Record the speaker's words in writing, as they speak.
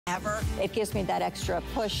ever. It gives me that extra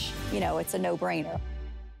push, you know, it's a no-brainer.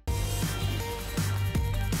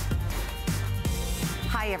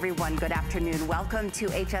 Hi everyone, good afternoon. Welcome to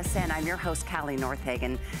HSN. I'm your host, Callie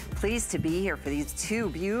Northagen. Pleased to be here for these 2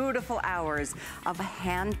 beautiful hours of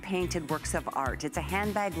hand-painted works of art. It's a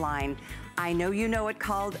handbag line. I know you know it,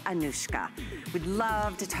 called Anuschka. We'd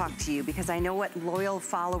love to talk to you because I know what loyal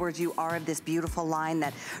followers you are of this beautiful line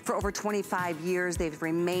that for over 25 years they've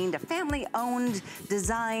remained a family-owned,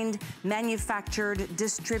 designed, manufactured,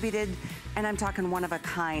 distributed, and I'm talking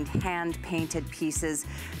one-of-a-kind hand-painted pieces,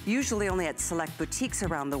 usually only at select boutiques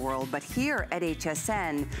around the world, but here at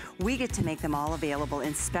HSN, we get to make them all available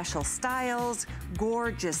in special styles,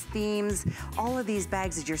 gorgeous themes. All of these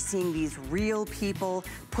bags that you're seeing, these real people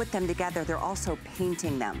put them together, they're also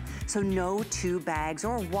painting them. So no 2 bags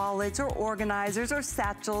or wallets or organizers or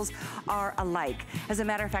satchels are alike. As a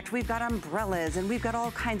matter of fact, we've got umbrellas and we've got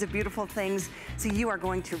all kinds of beautiful things. So you are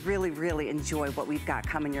going to really, really enjoy what we've got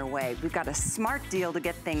coming your way. We've got a smart deal to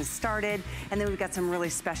get things started, and then we've got some really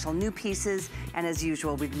special new pieces. And as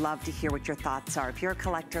usual, we'd love to hear what your thoughts are. If you're a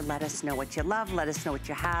collector, let us know what you love, let us know what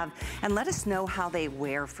you have, and let us know how they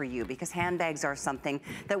wear for you, because handbags are something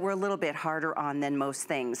that we're a little bit harder on than most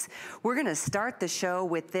things. We're gonna start the show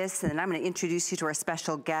with this, and I'm gonna introduce you to our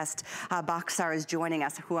special guest. Baksar is joining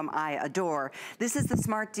us, whom I adore. This is the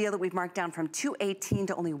smart deal that we've marked down from $218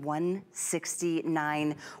 to only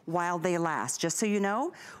 $169 while they last. Just so you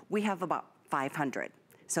know, we have about 500.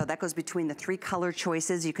 So that goes between the 3 color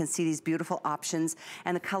choices. You can see these beautiful options,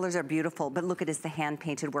 and the colors are beautiful, but look at it's the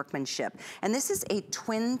hand-painted workmanship. And this is a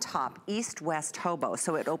twin top east-west hobo,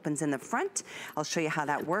 so it opens in the front. I'll show you how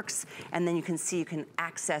that works, and then you can see you can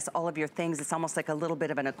access all of your things. It's almost like a little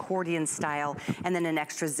bit of an accordion style, and then an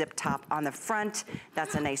extra zip top on the front.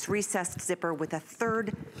 That's a nice recessed zipper with a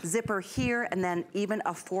 3rd zipper here, and then even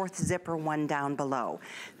a 4th zipper, one down below.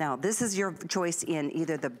 Now, this is your choice in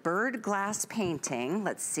either the bird glass painting.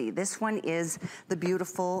 Let's see, this one is the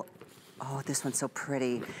beautiful, oh, this one's so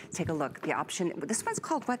pretty. Take a look, the option, this one's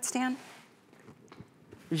called what, Stan?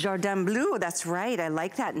 Jardin Bleu, that's right, I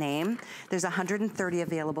like that name. There's 130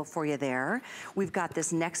 available for you there. We've got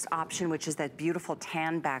this next option, which is that beautiful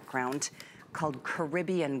tan background called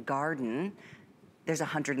Caribbean Garden. There's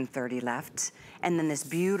 130 left. And then this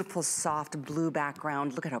beautiful soft blue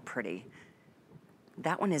background, look at how pretty.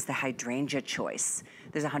 That one is the hydrangea choice.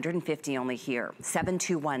 There's 150 only here.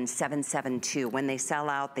 721-772. When they sell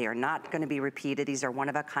out, they are not gonna be repeated. These are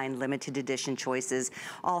one-of-a-kind limited edition choices,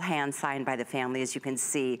 all hand signed by the family, as you can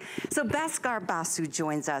see. So Bhaskar Basu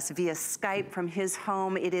joins us via Skype from his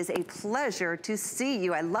home. It is a pleasure to see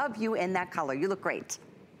you. I love you in that color. You look great.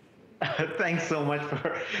 Thanks so much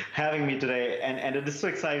for having me today. And it is so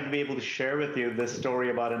exciting to be able to share with you this story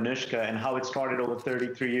about Anuschka and how it started over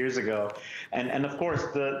 33 years ago. And of course,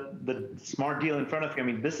 the smart deal in front of you, I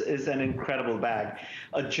mean, this is an incredible bag.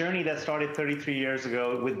 A journey that started 33 years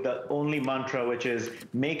ago with the only mantra, which is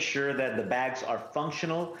make sure that the bags are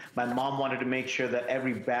functional. My mom wanted to make sure that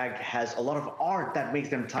every bag has a lot of art that makes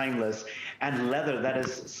them timeless, and leather that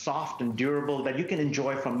is soft and durable that you can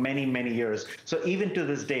enjoy for many, many years. So even to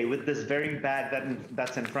this day, with this very bag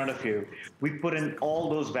that's in front of you, we put in all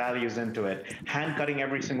those values into it. Hand cutting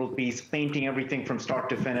every single piece, painting everything from start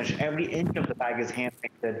to finish. Every inch of the bag is hand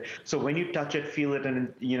painted. So when you touch it, feel it,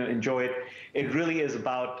 and enjoy it, it really is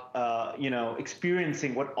about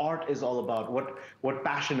experiencing what art is all about, what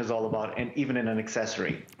passion is all about, and even in an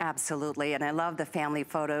accessory. Absolutely, and I love the family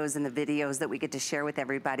photos and the videos that we get to share with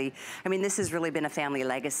everybody. I mean, this has really been a family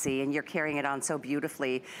legacy, and you're carrying it on so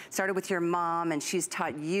beautifully. Started with your mom, and she's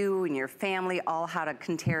taught you and your family all how to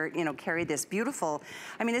carry this beautiful.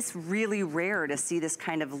 I mean, it's really rare to see this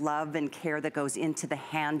kind of love and care that goes into the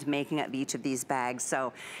hand making of each of these bags.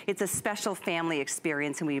 So it's a special family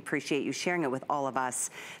experience, and we appreciate you sharing it with all of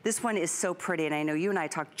us. This one is so pretty, and I know you and I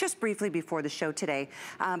talked just briefly before the show today,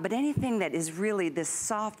 but anything that is really this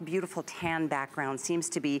soft, beautiful tan background seems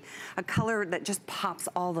to be a color that just pops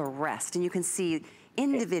all the rest. And you can see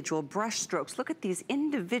individual brush strokes. Look at these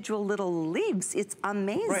individual little leaves. It's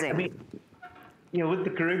amazing. Right. I mean, with the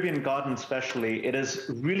Caribbean Garden especially, it is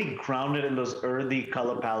really grounded in those earthy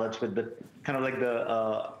color palettes with the kind of like the,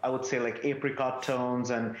 I would say like apricot tones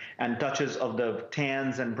and touches of the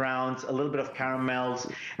tans and browns, a little bit of caramels.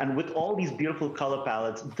 And with all these beautiful color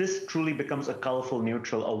palettes, this truly becomes a colorful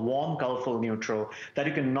neutral, a warm, colorful neutral that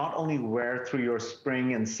you can not only wear through your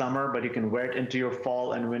spring and summer, but you can wear it into your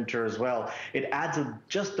fall and winter as well. It adds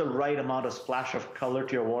just the right amount of splash of color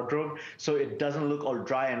to your wardrobe, so it doesn't look all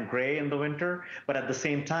dry and gray in the winter, but at the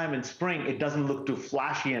same time in spring, it doesn't look too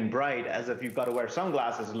flashy and bright as if you've got to wear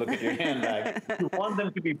sunglasses and look at your handbag. handbag. You want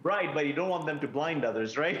them to be bright, but you don't want them to blind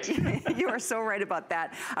others, right? You are so right about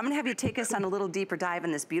that. I'm gonna have you take us on a little deeper dive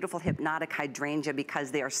in this beautiful hypnotic hydrangea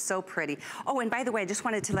because they are so pretty. Oh, and by the way, I just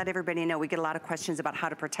wanted to let everybody know we get a lot of questions about how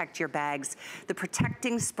to protect your bags. The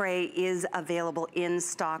protecting spray is available in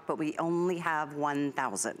stock, but we only have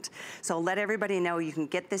 1,000. So let everybody know you can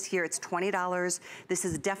get this here. It's $20. This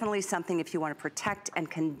is definitely something if you want to protect and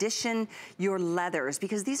condition your leathers,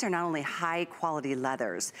 because these are not only high quality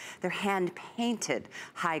leathers, they're hand painted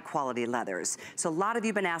high quality leathers. So a lot of you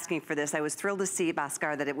have been asking for this. I was thrilled to see,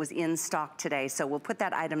 Bhaskar, that it was in stock today. So we'll put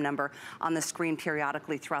that item number on the screen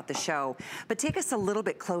periodically throughout the show. But take us a little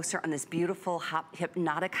bit closer on this beautiful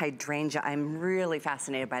hypnotic hydrangea. I'm really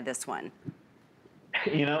fascinated by this one.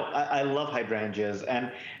 You know, I love hydrangeas,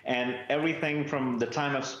 and everything from the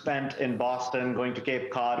time I've spent in Boston, going to Cape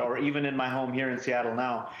Cod, or even in my home here in Seattle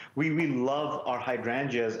now, we love our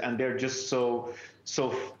hydrangeas, and they're just so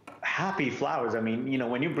happy flowers. I mean, you know,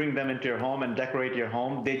 when you bring them into your home and decorate your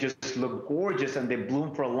home, they just look gorgeous and they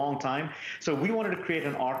bloom for a long time. So we wanted to create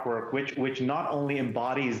an artwork which not only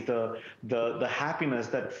embodies the happiness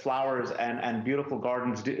that flowers and beautiful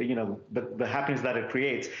gardens do, you know, the happiness that it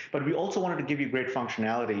creates, but we also wanted to give you great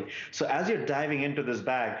functionality. So as you're diving into this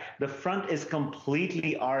bag, the front is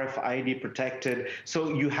completely RFID protected.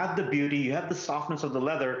 So you have the beauty, you have the softness of the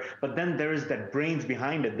leather, but then there is that brains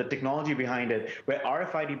behind it, the technology behind it, where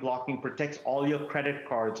RFID blocking protects all your credit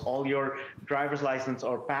cards, all your driver's license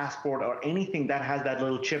or passport or anything that has that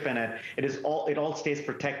little chip in it. It all stays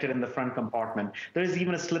protected in the front compartment. There is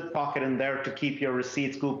even a slip pocket in there to keep your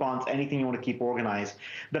receipts, coupons, anything you want to keep organized.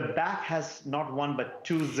 The back has not one but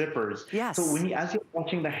two zippers. Yes. So as you're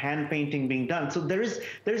watching the hand painting being done, so there's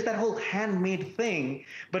that whole handmade thing,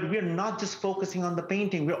 but we're not just focusing on the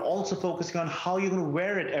painting, we're also focusing on how you're going to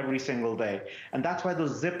wear it every single day. And that's why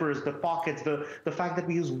those zippers, the pockets, the fact that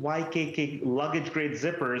we use YKK luggage grade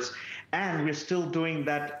zippers, and we're still doing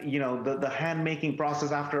that, you know, the hand making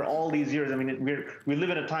process after all these years. I mean, we live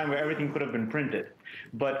in a time where everything could have been printed,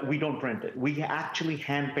 but we don't print it. We actually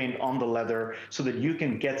hand paint on the leather so that you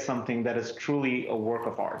can get something that is truly a work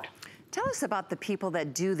of art. Tell us about the people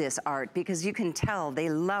that do this art, because you can tell they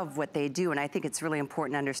love what they do, and I think it's really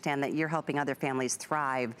important to understand that you're helping other families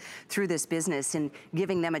thrive through this business and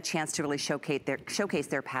giving them a chance to really showcase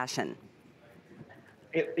their passion.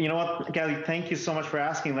 You know what, Kelly, thank you so much for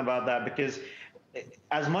asking about that, because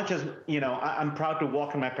as much as, you know, I'm proud to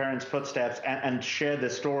walk in my parents' footsteps and share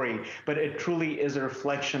this story, but it truly is a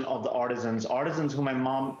reflection of the artisans who my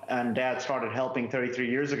mom and dad started helping 33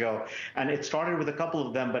 years ago. And it started with a couple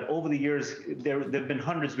of them, but over the years, there have been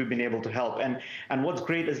hundreds we've been able to help. And what's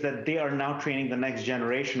great is that they are now training the next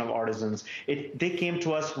generation of artisans. They came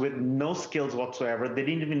to us with no skills whatsoever. They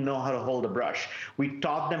didn't even know how to hold a brush. We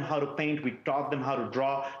taught them how to paint. We taught them how to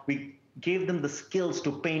draw. We gave them the skills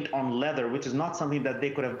to paint on leather, which is not something that they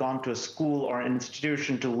could have gone to a school or an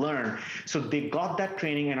institution to learn. So they got that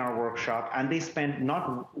training in our workshop, and they spent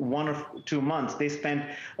not 1 or 2 months, they spent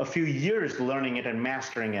a few years learning it and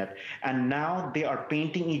mastering it. And now they are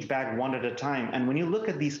painting each bag one at a time. And when you look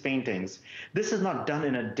at these paintings, this is not done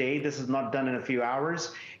in a day, this is not done in a few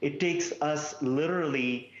hours. It takes us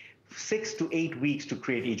literally 6 to 8 weeks to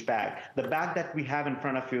create each bag. The bag that we have in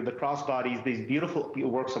front of you, the crossbodies, these beautiful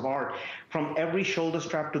works of art, from every shoulder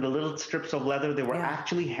strap to the little strips of leather, they were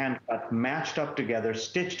actually hand cut, matched up together,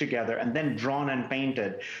 stitched together, and then drawn and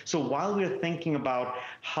painted. So while we're thinking about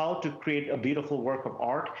how to create a beautiful work of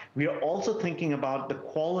art, we are also thinking about the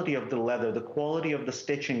quality of the leather, the quality of the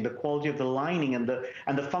stitching, the quality of the lining, and the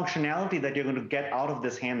functionality that you're going to get out of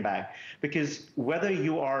this handbag. Because whether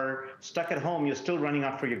you are stuck at home, you're still running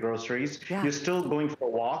out for your groceries, you're still going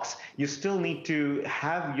for walks, you still need to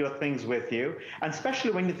have your things with you. And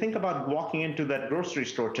especially when you think about walking into that grocery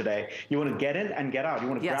store today, you want to get in and get out. You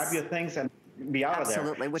want to grab your things and be out of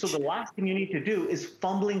there. So the last thing you need to do is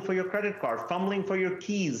fumbling for your credit card, fumbling for your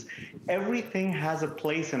keys. Everything has a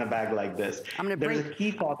place in a bag like this. There's a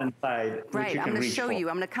key fob inside. Right, I'm going to show you.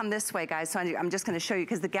 I'm going to come this way, guys. So I'm just going to show you,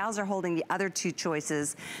 because the gals are holding the other two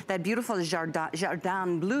choices. That beautiful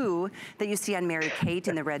Jardin blue that you see on Mary Kate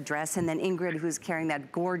in the red dress, and then Ingrid, who's carrying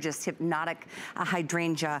that gorgeous hypnotic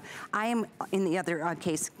hydrangea. I am, in the other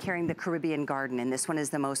case, carrying the Caribbean Garden, and this one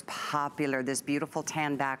is the most popular, this beautiful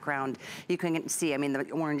tan background. You can can see, I mean, the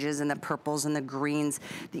oranges and the purples and the greens.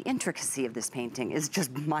 The intricacy of this painting is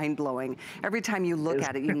just mind-blowing. Every time you look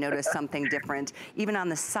at it, you notice something different. Even on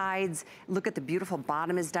the sides, look at the beautiful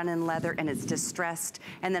bottom is done in leather and it's distressed.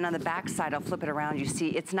 And then on the back side, I'll flip it around, you see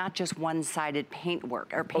it's not just one-sided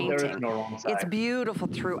paintwork or painting. There is no wrong side. It's beautiful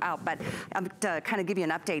throughout, but I'm to kind of give you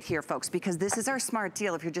an update here, folks, because this is our smart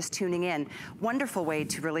deal if you're just tuning in. Wonderful way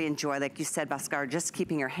to really enjoy, like you said, Bhaskar, just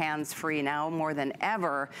keeping your hands free now more than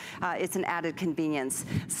ever. It's an added convenience.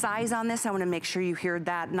 Size on this, I want to make sure you hear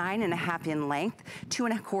that, 9.5 in length,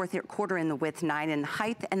 2.25 in the width, 9 in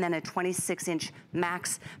height, and then a 26-inch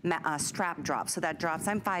max strap drop. So that drops,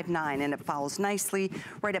 I'm 5'9", and it follows nicely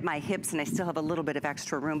right at my hips, and I still have a little bit of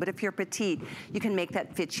extra room. But if you're petite, you can make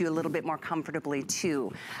that fit you a little bit more comfortably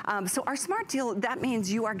too. So our smart deal, that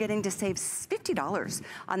means you are getting to save $50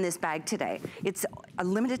 on this bag today. It's a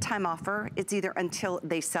limited time offer. It's either until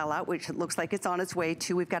they sell out, which it looks like it's on its way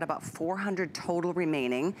to. We've got about 400 total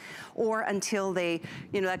remaining, or until they,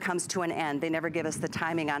 you know, that comes to an end. They never give us the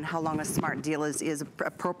timing on how long a smart deal is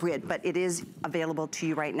appropriate, but it is available to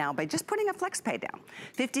you right now by just putting a flex pay down,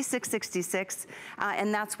 $56.66,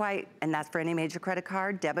 and that's why, and that's for any major credit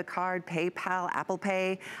card, debit card, PayPal, Apple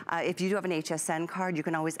Pay. If you do have an HSN card, you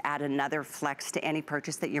can always add another flex to any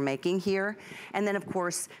purchase that you're making here. And then of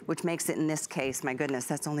course, which makes it in this case, my goodness,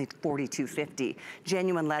 that's only $42.50.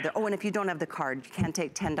 Genuine leather. Oh, and if you don't have the card, you can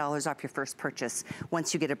take $10 off your first purchase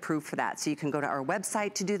once you get approved for that. So you can go to our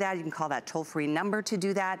website to do that. You can call that toll-free number to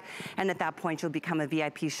do that. And at that point, you'll become a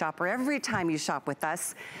VIP shopper every time you shop with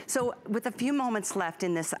us. So with a few moments left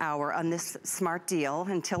in this hour on this smart deal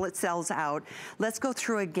until it sells out, let's go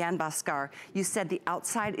through again, Bhaskar. You said the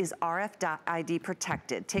outside is RFID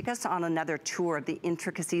protected. Take us on another tour of the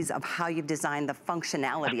intricacies of how you've designed the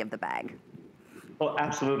functionality of the bag. Oh,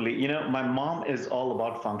 absolutely. You know, my mom is all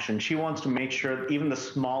about function. She wants to make sure even the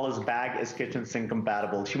smallest bag is kitchen sink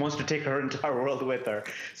compatible. She wants to take her entire world with her.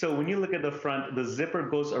 So when you look at the front, the zipper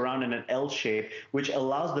goes around in an L shape, which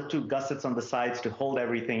allows the two gussets on the sides to hold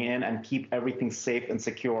everything in and keep everything safe and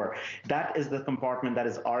secure. That is the compartment that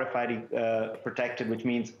is RFID protected, which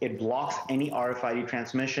means it blocks any RFID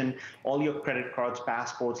transmission. All your credit cards,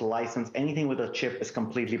 passports, license, anything with a chip is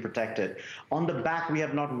completely protected. On the back, we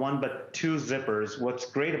have not one but two zippers. What's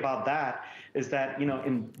great about that is that, you know,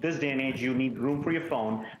 in this day and age, you need room for your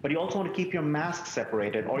phone, but you also want to keep your mask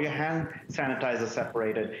separated or your hand sanitizer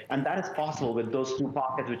separated. And that is possible with those two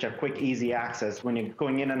pockets, which are quick, easy access. When you're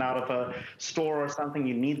going in and out of a store or something,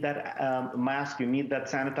 you need that mask, you need that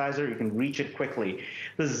sanitizer, you can reach it quickly.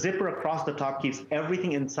 The zipper across the top keeps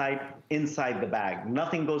everything inside the bag.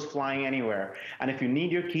 Nothing goes flying anywhere. And if you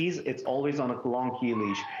need your keys, it's always on a long key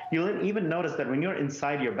leash. You'll even notice that when you're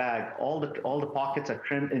inside your bag, all the pockets are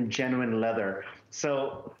trimmed in genuine leather.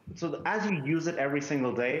 So as you use it every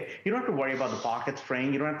single day, you don't have to worry about the pockets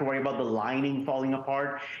fraying. You don't have to worry about the lining falling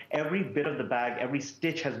apart. Every bit of the bag, every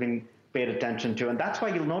stitch has been paid attention to. And that's why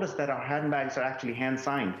you'll notice that our handbags are actually hand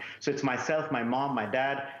signed. So it's myself, my mom, my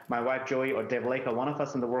dad, my wife Joey, or Devleka, one of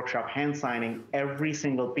us in the workshop hand signing every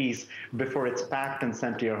single piece before it's packed and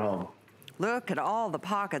sent to your home. Look at all the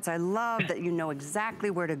pockets. I love that you know exactly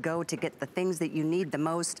where to go to get the things that you need the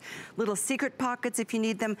most. Little secret pockets if you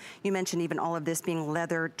need them. You mentioned even all of this being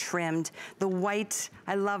leather trimmed. The white,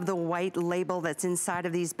 I love the white label that's inside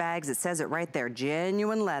of these bags. It says it right there,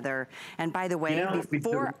 genuine leather. And by the way, you know,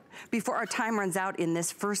 before our time runs out in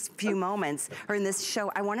this first few moments, or in this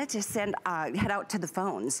show, I wanted to head out to the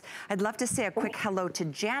phones. I'd love to say a quick hello to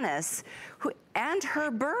Janice, and her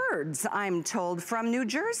birds, I'm told, from New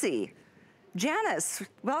Jersey. Janice,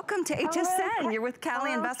 welcome to HSN. Hello. You're with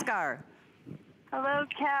Callie and Bhaskar. Hello,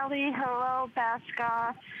 Callie. Hello,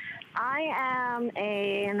 Bhaskar. I am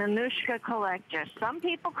an Anuschka collector. Some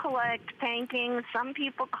people collect paintings. Some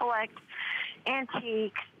people collect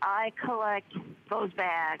antiques. I collect those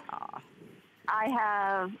bags. I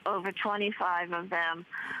have over 25 of them.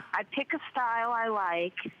 I pick a style I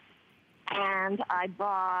like, and I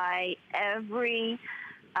buy every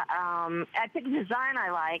I pick a design I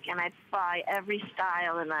like, and I buy every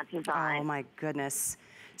style in that design. Oh, my goodness.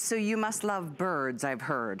 So you must love birds, I've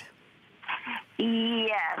heard.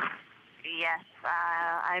 Yes.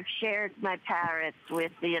 I've shared my parrots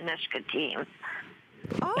with the Anuschka team.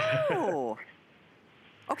 Oh.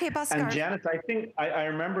 Okay, Bhaskar. And Janice, I think I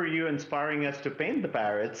remember you inspiring us to paint the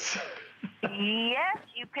parrots. Yes,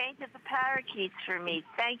 you painted the parakeets for me.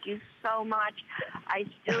 Thank you so much. I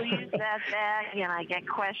still use that bag, and I get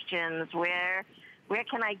questions, where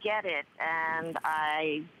can I get it? And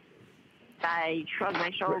I shrug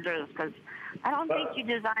my shoulders because I don't think you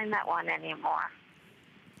designed that one anymore.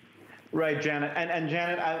 Right, Janet. And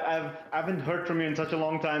Janet, I haven't heard from you in such a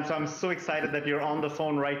long time, so I'm so excited that you're on the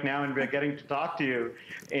phone right now and we're getting to talk to you.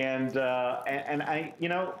 And I,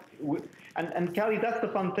 and Kelly, that's the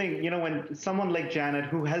fun thing, when someone like Janet,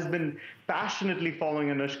 who has been passionately following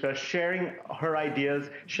Anuschka, sharing her ideas,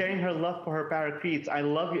 sharing her love for her parakeets. I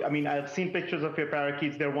love you. I mean, I've seen pictures of your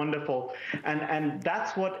parakeets. They're wonderful. And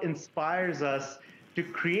that's what inspires us to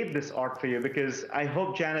create this art for you, because I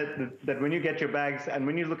hope, Janet, that when you get your bags and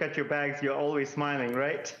when you look at your bags, you're always smiling,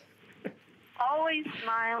 right? Always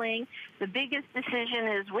smiling. The biggest decision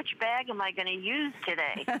is, which bag am I going to use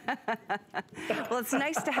today? Well, it's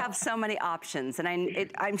nice to have so many options, and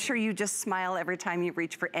I'm sure you just smile every time you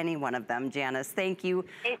reach for any one of them, Janice. Thank you.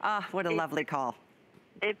 What a lovely call.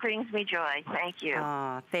 It brings me joy. Thank you.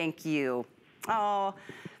 Thank you. Oh,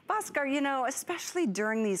 Bhaskar, especially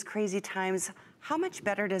during these crazy times, how much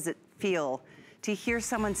better does it feel to hear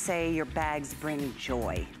someone say your bags bring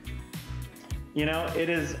joy? It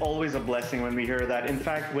is always a blessing when we hear that. In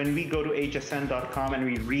fact, when we go to hsn.com and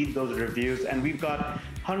we read those reviews, and we've got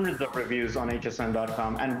hundreds of reviews on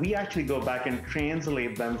hsn.com, and we actually go back and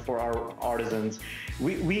translate them for our artisans. At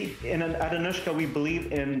Anuschka, we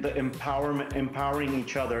believe in the empowering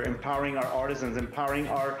each other, empowering our artisans, empowering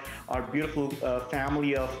our beautiful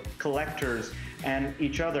family of collectors and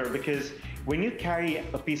each other, because when you carry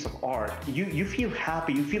a piece of art, you feel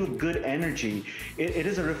happy, you feel good energy. It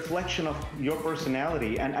is a reflection of your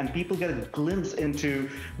personality, and people get a glimpse into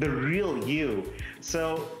the real you.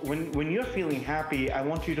 So when you're feeling happy, I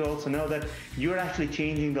want you to also know that you're actually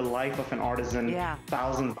changing the life of an artisan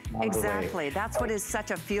thousands of miles Exactly. away. That's what is such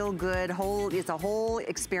a feel-good it's a whole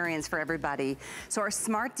experience for everybody. So our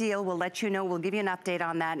smart deal, we'll let you know, we'll give you an update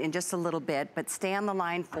on that in just a little bit, but stay on the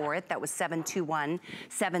line for it. That was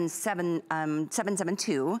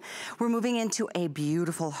 772. We're moving into a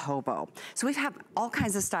beautiful hobo. So we have all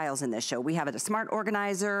kinds of styles in this show. We have a smart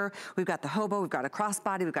organizer, we've got the hobo, we've got a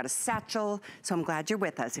crossbody, we've got a satchel. So I'm glad you're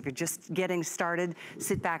with us. If you're just getting started,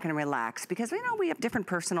 sit back and relax, because we know we have different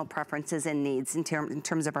personal preferences and needs in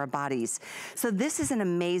terms of our bodies. So this is an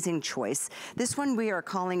amazing choice. This one we are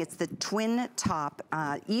calling, it's the twin top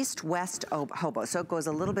east-west hobo. So it goes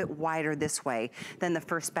a little bit wider this way than the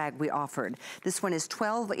first bag we offered. This one is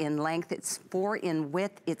 12 in length, it's 4 in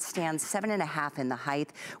width, it stands 7.5 in the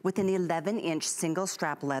height with an 11-inch single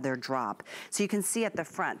strap leather drop. So you can see at the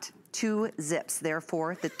front, 2 zips,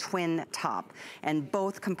 therefore the twin top, and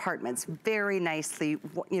both compartments very nicely,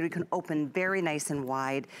 you can open very nice and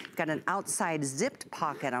wide. You've got an outside zipped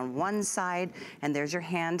pocket on one side, and there's your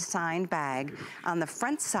hand-signed bag. On the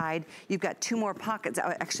front side, you've got 2 more pockets,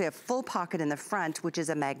 actually a full pocket in the front, which is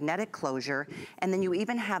a magnetic closure, and then you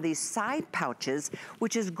even have these side pouches,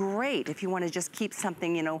 which is great if you want to just keep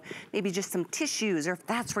something, maybe just some tissues, or if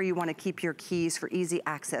that's where you want to keep your keys for easy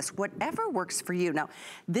access, whatever works for you. Now,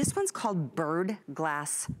 this one's called Bird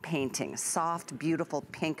Glass Painting. Soft, beautiful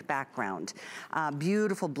pink background.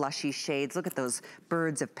 Beautiful blushy shades. Look at those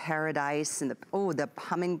birds of paradise and the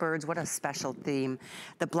hummingbirds. What a special theme.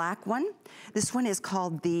 The black one, this one is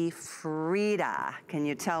called the Frida. Can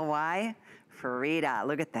you tell why? Frida,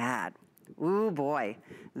 look at that. Ooh boy,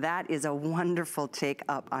 that is a wonderful take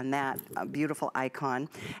up on that beautiful icon.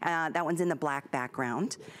 That one's in the black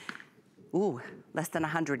background. Ooh, less than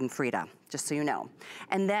 100 in Frida, just so you know.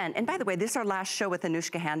 And by the way, this is our last show with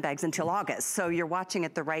Anuschka Handbags until August, so you're watching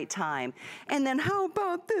at the right time. And then how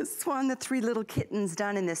about this one, the 3 little kittens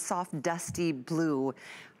done in this soft, dusty blue.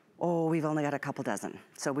 Oh, we've only got a couple dozen.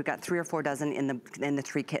 So we've got 3 or 4 dozen in the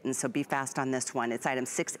 3 kittens, so be fast on this one. It's item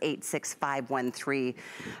 686513.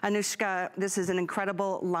 Anuschka, this is an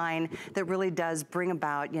incredible line that really does bring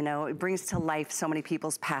about, it brings to life so many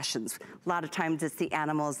people's passions. A lot of times it's the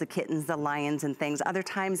animals, the kittens, the lions and things. Other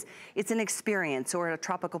times it's an experience or a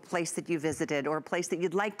tropical place that you visited or a place that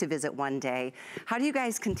you'd like to visit one day. How do you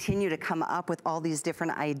guys continue to come up with all these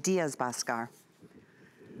different ideas, Bhaskar?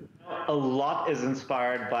 A lot is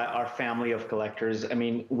inspired by our family of collectors. I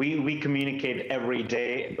mean, we communicate every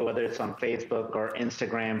day, whether it's on Facebook or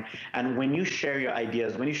Instagram. And when you share your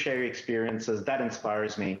ideas, when you share your experiences, that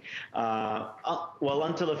inspires me. Well,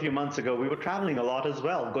 until a few months ago, we were traveling a lot as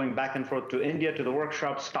well, going back and forth to India, to the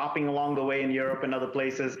workshops, stopping along the way in Europe and other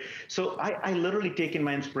places. So I literally taken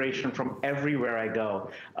my inspiration from everywhere I go,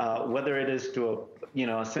 whether it is to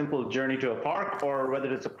a simple journey to a park, or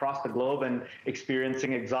whether it's across the globe and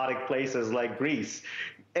experiencing exotic places like Greece.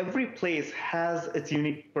 every place has its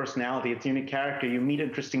unique personality, its unique character. You meet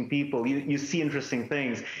interesting people, you see interesting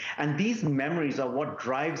things. And these memories are what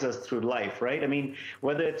drives us through life, right? I mean,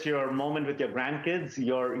 whether it's your moment with your grandkids,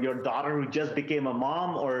 your daughter who just became a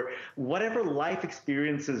mom, or whatever life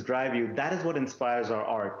experiences drive you, that is what inspires our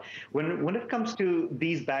art. When it comes to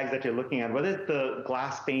these bags that you're looking at, whether it's the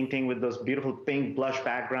glass painting with those beautiful pink blush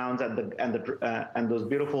backgrounds and those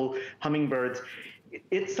beautiful hummingbirds,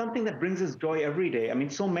 it's something that brings us joy every day. I mean,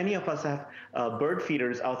 so many of us have bird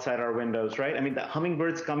feeders outside our windows, right? I mean, the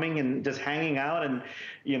hummingbirds coming and just hanging out and,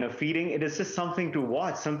 feeding. It is just something to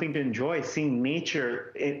watch, something to enjoy, seeing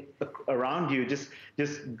nature around you, just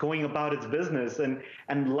going about its business.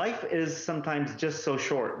 And life is sometimes just so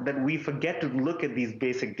short that we forget to look at these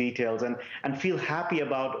basic details and feel happy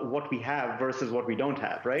about what we have versus what we don't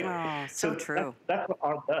have, right? Oh, so true. That's what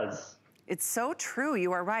art does. It's so true.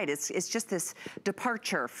 You are right. It's just this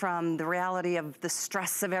departure from the reality of the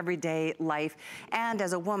stress of everyday life. And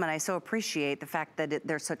as a woman, I so appreciate the fact that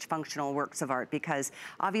they're such functional works of art, because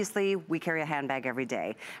obviously we carry a handbag every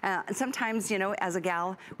day. And sometimes, as a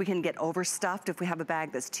gal, we can get overstuffed if we have a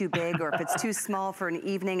bag that's too big, or if it's too small for an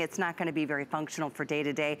evening, it's not going to be very functional for day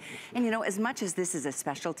to day. And as much as this is a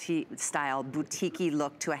specialty style, boutique-y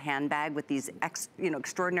look to a handbag with these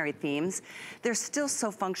extraordinary themes, they're still so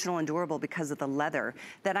functional and durable because of the leather,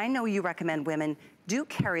 that I know you recommend women do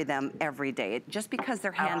carry them every day. Just because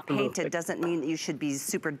they're hand painted doesn't mean that you should be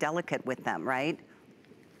super delicate with them, right?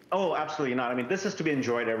 Oh, absolutely not. I mean, this is to be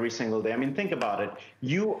enjoyed every single day. I mean, think about it.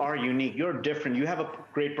 You are unique. You're different. You have a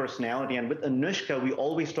great personality. And with Anuschka, we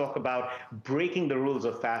always talk about breaking the rules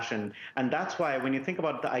of fashion. And that's why when you think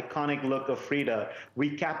about the iconic look of Frida, we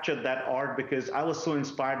captured that art because I was so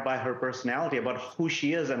inspired by her personality, about who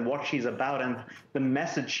she is and what she's about and the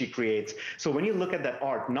message she creates. So when you look at that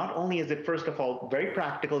art, not only is it, first of all, very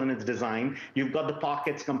practical in its design, you've got the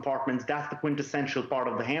pockets, compartments, that's the quintessential part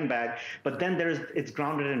of the handbag, but then it's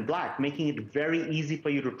grounded in black, making it very easy for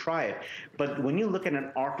you to try it. But when you look at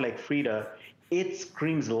an art like Frida, it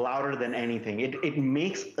screams louder than anything. It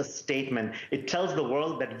makes a statement. It tells the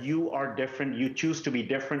world that you are different, you choose to be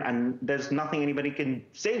different, and there's nothing anybody can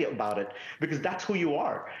say about it, because that's who you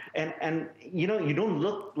are. And you don't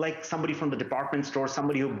look like somebody from the department store,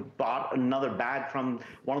 somebody who bought another bag from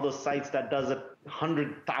one of those sites that does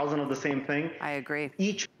 100,000 of the same thing. I agree.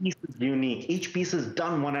 Each piece is unique. Each piece is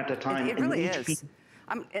done one at a time. It really is.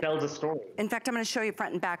 Tells a story. In fact, I'm going to show you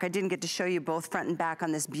front and back. I didn't get to show you both front and back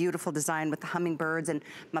on this beautiful design with the hummingbirds and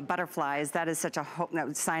my butterflies. That is such a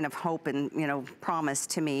sign of hope and promise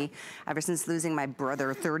to me. Ever since losing my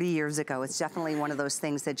brother 30 years ago, it's definitely one of those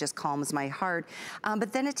things that just calms my heart.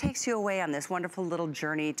 But then it takes you away on this wonderful little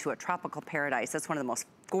journey to a tropical paradise. That's one of the most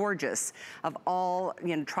gorgeous of all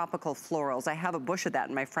tropical florals. I have a bush of that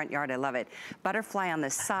in my front yard. I love it. Butterfly on the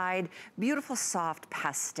side, beautiful soft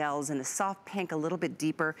pastels in the soft pink, a little bit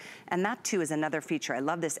deeper. And that too is another feature. I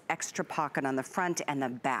love this extra pocket on the front and the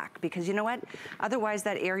back, because you know what? Otherwise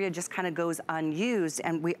that area just kind of goes unused,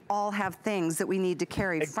 and we all have things that we need to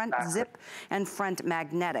carry. Exactly. Front zip and front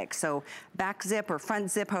magnetic. So back zip or front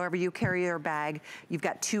zip, however you carry your bag, you've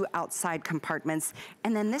got two outside compartments.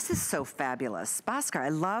 And then this is so fabulous. Bhaskar, I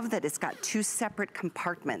love that it's got two separate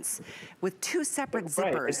compartments with two separate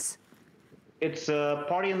zippers. It's a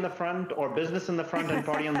party in the front, or business in the front and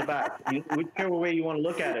party on the back, whichever way you want to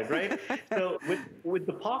look at it, right? So with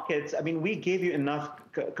the pockets, I mean, we gave you enough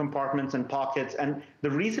compartments and pockets, and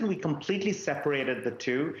the reason we completely separated the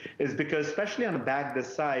two is because, especially on a bag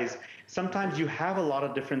this size, sometimes you have a lot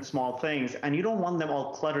of different small things, and you don't want them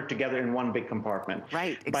all cluttered together in one big compartment.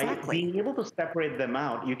 Right, exactly. By being able to separate them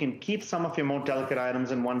out, you can keep some of your more delicate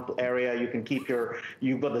items in one area. You can keep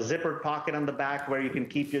you've got the zippered pocket on the back where you can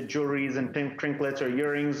keep your jewelries and trinklets or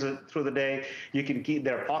earrings through the day. You can keep,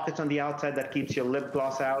 there are pockets on the outside that keeps your lip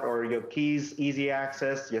gloss out, or your keys easy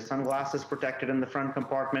access, your sunglasses protected in the front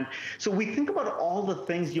compartment. So we think about all the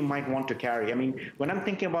things you might want to carry. I mean, when I'm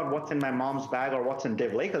thinking about what's in my mom's bag or what's in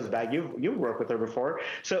Dave Laker's bag, you've worked with her before.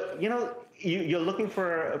 So, you're looking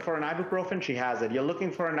for an ibuprofen, she has it. You're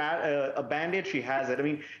looking for a Band-Aid, she has it. I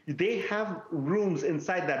mean, they have rooms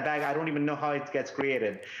inside that bag. I don't even know how it gets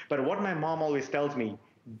created. But what my mom always tells me,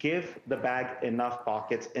 give the bag enough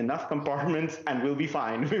pockets, enough compartments, and we'll be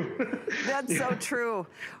fine. That's so true.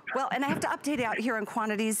 Well, and I have to update out here on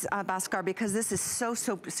quantities, Bhaskar, because this is so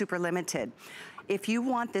super limited. If you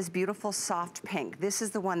want this beautiful soft pink, this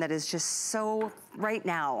is the one that is just so, right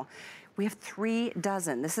now, We have 3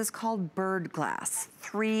 dozen. This is called bird glass.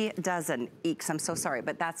 3 dozen. Eeks, I'm so sorry,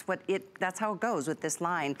 but that's how it goes with this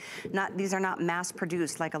line. These are not mass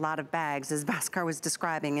produced like a lot of bags, as Bhaskar was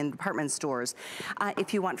describing in department stores.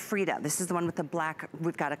 If you want Frida, this is the one with the black.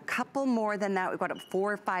 We've got a couple more than that. We've got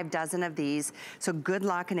 4 or 5 dozen of these. So good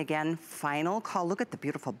luck, and again, final call. Look at the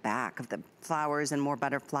beautiful back of the flowers and more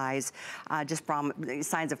butterflies. Just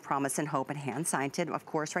signs of promise and hope, and hand signed, of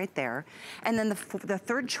course, right there. And then the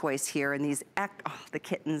third choice here in these, the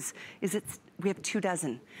kittens, we have 2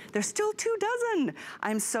 dozen. There's still 2 dozen.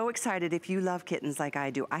 I'm so excited. If you love kittens like I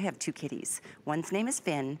do, I have 2 kitties. One's name is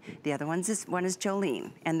Finn, the other one is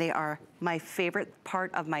Jolene, and they are my favorite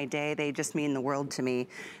part of my day. They just mean the world to me.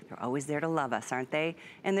 They're always there to love us, aren't they?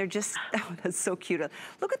 And they're just, oh, that's so cute.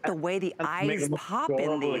 Look at the way the eyes pop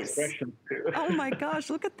in these. Oh my gosh,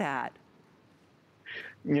 look at that.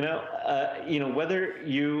 Whether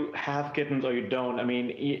you have kittens or you don't, I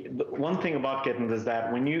mean, the one thing about kittens is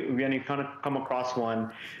that when you kind of come across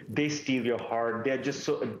one, they steal your heart. They're just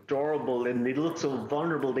so adorable and they look so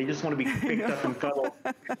vulnerable. They just want to be picked up and cuddled.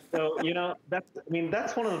 So,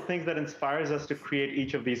 that's one of the things that inspires us to create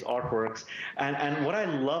each of these artworks. And what I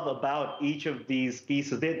love about each of these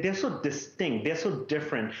pieces, they're so distinct, they're so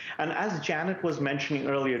different. And as Janet was mentioning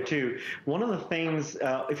earlier too, one of the things,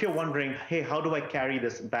 if you're wondering, hey, how do I carry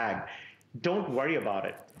this bag? Don't worry about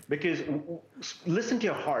it, because listen to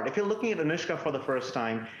your heart. If you're looking at Anuschka for the first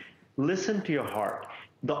time, listen to your heart.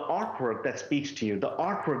 The artwork that speaks to you, the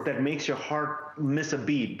artwork that makes your heart miss a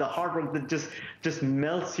beat, the artwork that just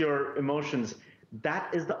melts your emotions,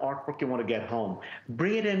 that is the artwork you want to get home.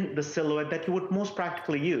 Bring it in the silhouette that you would most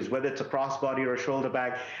practically use, whether it's a crossbody or a shoulder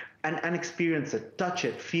bag, and experience it, touch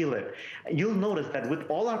it, feel it. You'll notice that with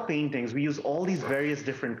all our paintings, we use all these various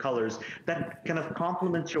different colors that kind of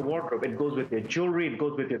complements your wardrobe. It goes with your jewelry, it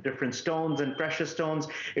goes with your different stones and precious stones,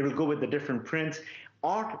 it will go with the different prints.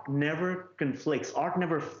 Art never conflicts, art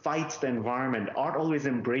never fights the environment, art always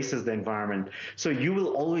embraces the environment. So you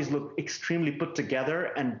will always look extremely put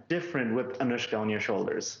together and different with Anuschka on your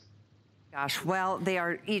shoulders. Gosh, well, they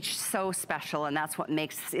are each so special, and that's what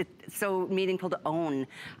makes it so meaningful to own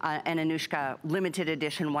an Anuschka limited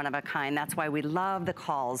edition, one of a kind. That's why we love the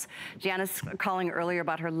calls. Janice calling earlier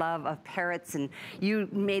about her love of parrots, and you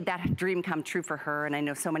made that dream come true for her, and I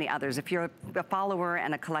know so many others. If you're a follower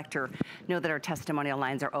and a collector, know that our testimonial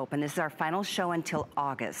lines are open. This is our final show until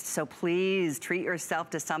August, so please treat yourself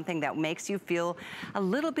to something that makes you feel a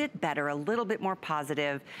little bit better, a little bit more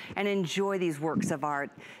positive, and enjoy these works of art.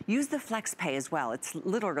 Use the Flex Pay as well. It's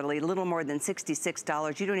literally a little more than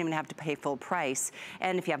 $66. You don't even have to pay full price.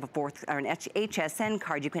 And if you have a fourth or an HSN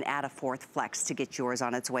card, you can add a 4th Flex to get yours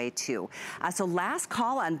on its way too. So last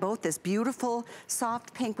call on both this beautiful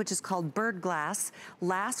soft pink, which is called Bird Glass.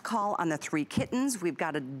 Last call on the 3 kittens. We've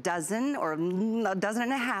got a dozen or a dozen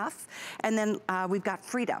and a half. And then we've got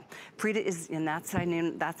Frida. Frida is, and that's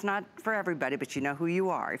not for everybody, but you know who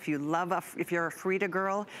you are. If you're a Frida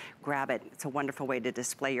girl, grab it. It's a wonderful way to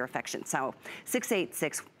display your affection. So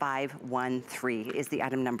 686513 is the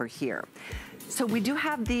item number here. So we do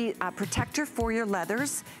have the protector for your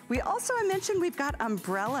leathers. We also, I mentioned we've got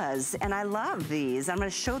umbrellas, and I love these. I'm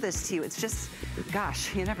gonna show this to you. It's just,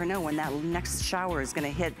 gosh, you never know when that next shower is gonna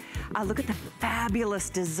hit. Look at the fabulous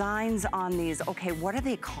designs on these. Okay, what are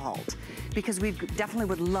they called? Because we definitely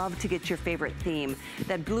would love to get your favorite theme.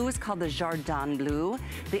 That blue is called the Jardin Blue.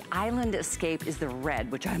 The Island Escape is the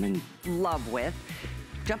red, which I'm in love with.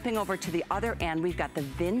 Jumping over to the other end, we've got the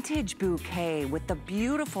vintage bouquet with the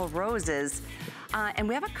beautiful roses. And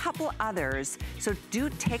we have a couple others, so do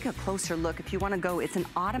take a closer look if you want to go. It's an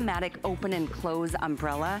automatic open and close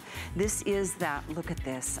umbrella. This is that, look at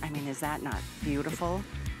this. I mean, is that not beautiful?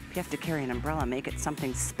 If you have to carry an umbrella, make it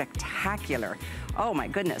something spectacular. Oh my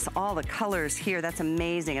goodness, all the colors here, that's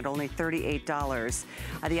amazing at only $38.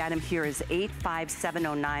 The item here is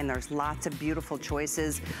 85709. There's lots of beautiful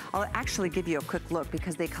choices. I'll actually give you a quick look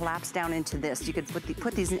because they collapse down into this. You could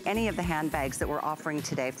put these in any of the handbags that we're offering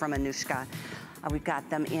today from Anuschka. We've got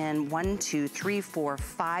them in 1, 2, 3, 4,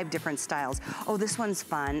 5 different styles. Oh, this one's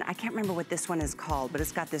fun. I can't remember what this one is called, but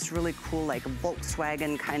it's got this really cool, like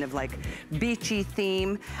Volkswagen kind of like beachy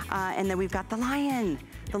theme. And then we've got the lion.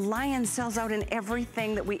 The lion sells out in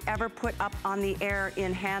everything that we ever put up on the air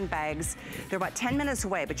in handbags. They're about 10 minutes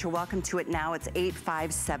away, but you're welcome to it now. It's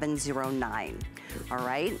 85709. All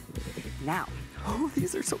right. Now, Oh,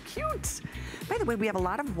 these are so cute. By the way, we have a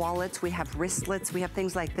lot of wallets, we have wristlets, we have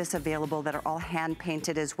things like this available that are all hand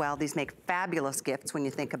painted as well. These make fabulous gifts when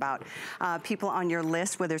you think about people on your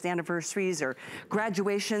list, whether it's anniversaries or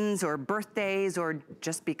graduations or birthdays or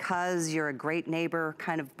just because you're a great neighbor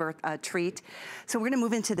kind of treat. So we're gonna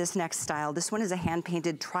move into this next style. This one is a hand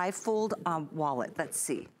painted tri-fold wallet. Let's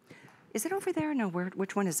see. Is it over there? No,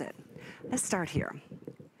 which one is it? Let's start here.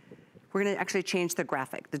 We're gonna actually change the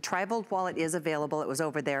graphic. The tri-fold wallet is available, it was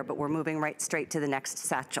over there, but we're moving right straight to the next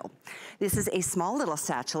satchel. This is a small little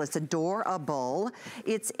satchel, it's adorable.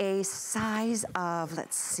 It's a size of,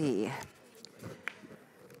 let's see.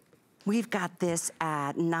 We've got this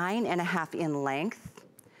at 9.5 in length.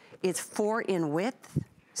 It's 4 in width,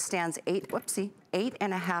 stands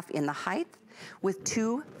 8.5 in the height, with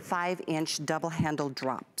 2 5-inch double-handled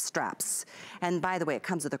straps. And by the way, it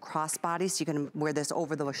comes with a crossbody, so you can wear this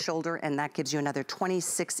over the shoulder, and that gives you another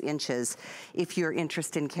 26 inches if you're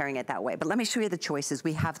interested in carrying it that way. But let me show you the choices.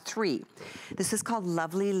 We have 3. This is called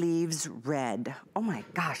Lovely Leaves Red. Oh my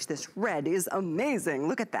gosh, this red is amazing.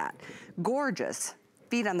 Look at that. Gorgeous.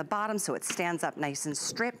 Feet on the bottom so it stands up nice and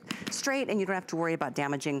straight, and you don't have to worry about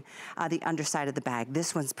damaging the underside of the bag.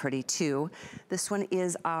 This one's pretty too. This one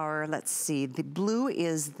is our, let's see, the blue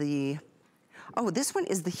is the, oh, this one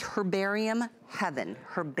is the Herbarium Heaven.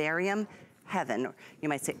 Herbarium Heaven, you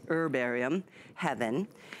might say Herbarium Heaven.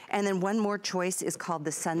 And then one more choice is called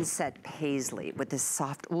the Sunset Paisley with this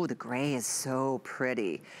soft, oh, the gray is so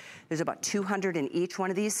pretty. There's about 200 in each one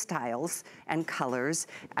of these styles and colors,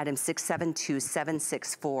 item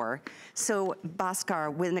 672764. So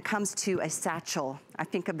Bhaskar, when it comes to a satchel, I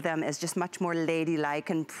think of them as just much more ladylike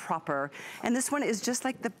and proper. And this one is just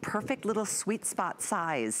like the perfect little sweet spot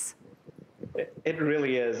size. It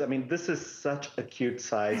really is. I mean, this is such a cute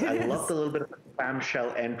size. I love the little bit of a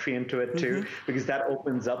clamshell entry into it too, because that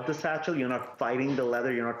opens up the satchel. You're not fighting the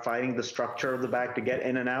leather. You're not fighting the structure of the bag to get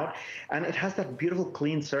in and out. And it has that beautiful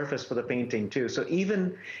clean surface for the painting too. So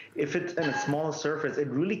even if it's in a small surface, it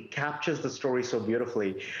really captures the story so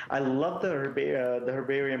beautifully. I love the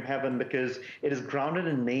Herbarium Heaven because it is grounded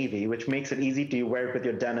in navy, which makes it easy to wear it with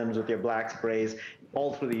your denims, with your blacks, grays,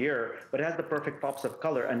 all through the year, but it has the perfect pops of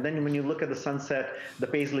color. And then when you look at the sunset, the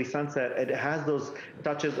Paisley Sunset, it has those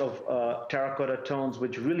touches of terracotta tones,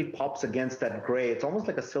 which really pops against that gray. It's almost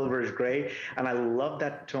like a silverish gray. And I love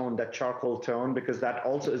that tone, that charcoal tone, because that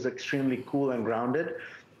also is extremely cool and grounded.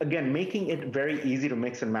 Again, making it very easy to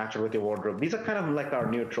mix and match it with your wardrobe. These are kind of like our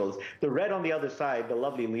neutrals. The red on the other side, the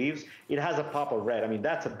Lovely Leaves, it has a pop of red. I mean,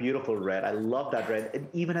 that's a beautiful red. I love that red. It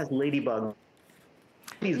even has ladybug.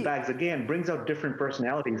 These bags, again, brings out different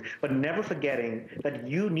personalities, but never forgetting that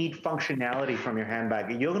you need functionality from your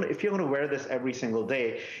handbag. If you're gonna wear this every single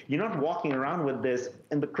day, you're not walking around with this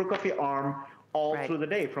in the crook of your arm all through the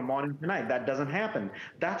day, from morning to night. That doesn't happen.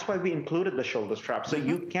 That's why we included the shoulder strap. So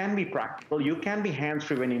you can be practical, you can be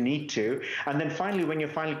hands-free when you need to. And then finally, when you're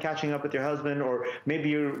finally catching up with your husband, or maybe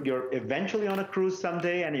you're eventually on a cruise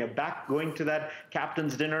someday and you're back going to that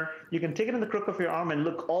captain's dinner, you can take it in the crook of your arm and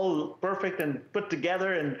look all perfect and put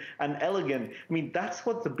together and elegant. I mean, that's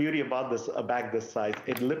what's the beauty about this, a bag this size.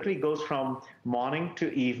 It literally goes from morning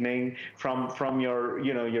to evening, from your,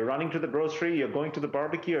 you're running to the grocery, you're going to the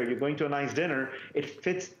barbecue, or you're going to a nice dinner. It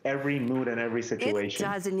fits every mood and every situation. It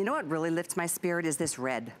does, and you know what really lifts my spirit is this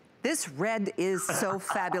red. This red is so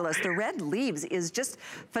fabulous. The red leaves is just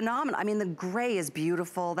phenomenal. I mean, the gray is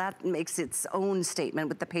beautiful. That makes its own statement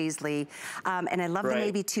with the paisley. And I love the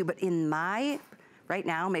navy too, but in my, right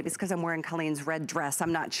now, maybe it's because I'm wearing Colleen's red dress,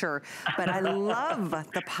 I'm not sure, but I love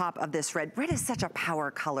the pop of this red. Red is such a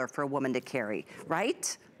power color for a woman to carry,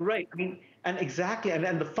 right? Right, I mean, and exactly,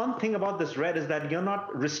 and the fun thing about this red is that you're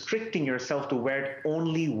not restricting yourself to wear it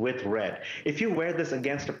only with red. If you wear this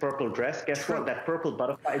against a purple dress, guess what? That purple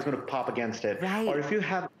butterfly is going to pop against it. Right. Or if you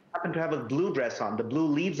happen to have a blue dress on, the blue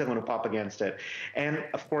leaves are going to pop against it. And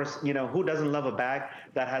of course, who doesn't love a bag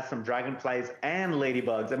that has some dragonflies and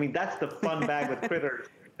ladybugs? I mean, that's the fun bag with critters.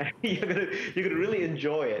 You're gonna really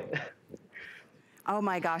enjoy it. Oh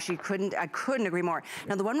my gosh, I couldn't agree more.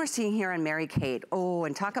 Now the one we're seeing here on Mary Kate, oh,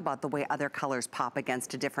 and talk about the way other colors pop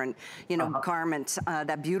against a different, garment,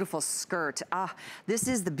 that beautiful skirt. This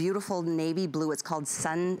is the beautiful navy blue. It's called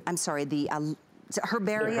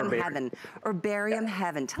Herbarium Heaven. Herbarium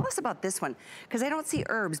Heaven. Tell us about this one, because I don't see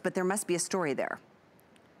herbs, but there must be a story there.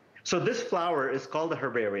 So this flower is called the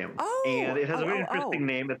herbarium, and it has a very interesting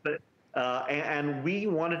name. And we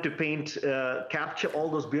wanted to paint, capture all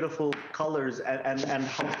those beautiful colors and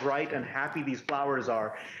how bright and happy these flowers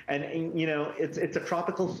are. And it's a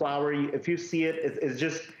tropical flower. If you see it, it's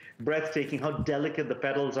just breathtaking, how delicate the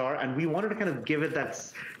petals are. And we wanted to kind of give it that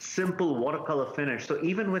simple watercolor finish. So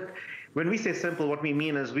even when we say simple, what we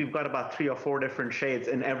mean is we've got about 3 or 4 different shades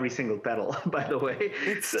in every single petal, by the way.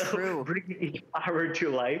 It's true. Bringing each flower to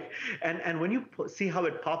life. And when you see how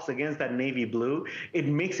it pops against that navy blue, it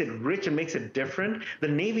makes it rich and makes it different. The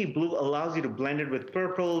navy blue allows you to blend it with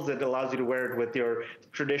purples. It allows you to wear it with your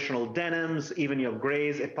traditional denims, even your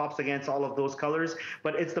grays. It pops against all of those colors.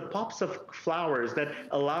 But it's the pops of flowers that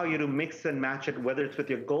allow you to mix and match it, whether it's with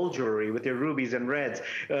your gold jewelry, with your rubies and reds.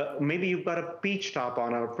 Maybe you've got a peach top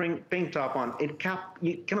on or a pink top on. It kind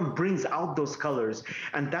of brings out those colors,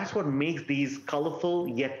 and that's what makes these colorful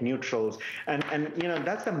yet neutrals. And you know,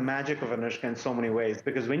 that's the magic of Anuschka in so many ways,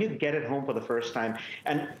 because when you get it home for the first time,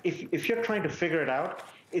 and if you're trying to figure it out,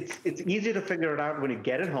 it's easy to figure it out when you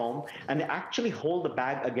get it home and actually hold the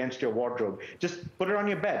bag against your wardrobe. Just put it on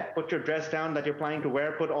your bed, put your dress down that you're planning to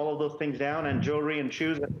wear, put all of those things down, and jewelry and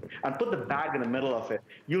shoes, and put the bag in the middle of it.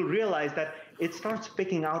 You'll realize that it starts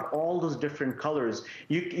picking out all those different colors.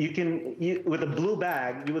 With a blue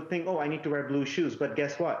bag, you would think, oh, I need to wear blue shoes. But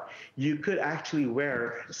guess what? You could actually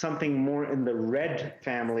wear something more in the red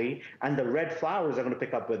family, and the red flowers are going to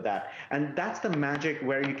pick up with that. And that's the magic,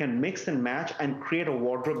 where you can mix and match and create a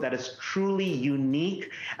wardrobe that is truly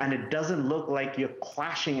unique, and it doesn't look like you're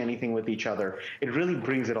clashing anything with each other. It really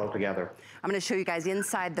brings it all together. I'm going to show you guys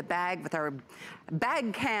inside the bag with our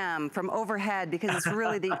bag cam from overhead, because it's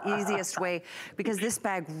really the easiest way, because this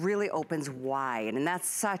bag really opens wide, and that's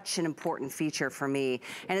such an important feature for me.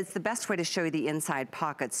 And it's the best way to show you the inside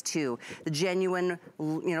pockets too. The genuine,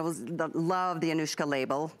 you know, love the Anuschka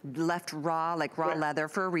label, left raw, like raw leather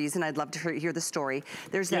for a reason. I'd love to hear the story.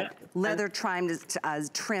 There's that leather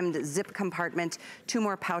trimmed zip compartment, 2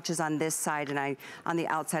 more pouches on this side, and on the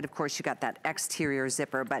outside, of course, you got that exterior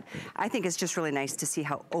zipper. But I think it's just really nice to see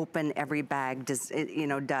how open every bag does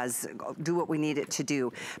do what we need it to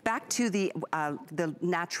do. Back to the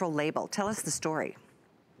natural label. Tell us the story.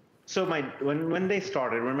 So when they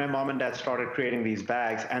started, when my mom and dad started creating these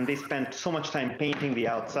bags, and they spent so much time painting the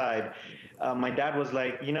outside, my dad was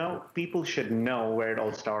like, you know, people should know where it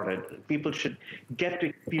all started. People should get to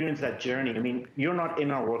experience that journey. I mean, you're not in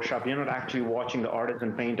our workshop. You're not actually watching the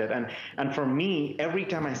artisan paint it. And for me, every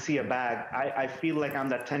time I see a bag, I feel like I'm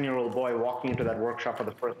that 10-year-old boy walking into that workshop for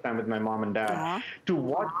the first time with my mom and dad. To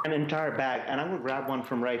watch an entire bag, and I'm going to grab one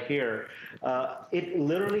from right here. It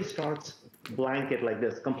literally starts blanket like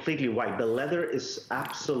this, completely white. The leather is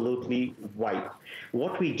absolutely white.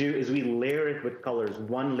 What we do is we layer it with colors,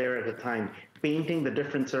 1 layer at a time, painting the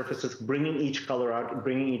different surfaces, bringing each color out,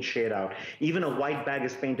 bringing each shade out. Even a white bag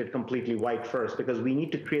is painted completely white first, because we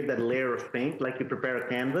need to create that layer of paint. Like you prepare a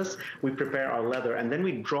canvas, we prepare our leather, and then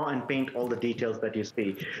we draw and paint all the details that you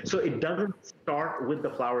see. So it doesn't start with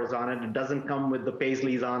the flowers on it. It doesn't come with the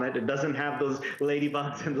paisleys on it. It doesn't have those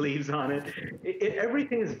ladybugs and leaves on it.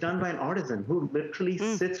 Everything is done by an artisan who literally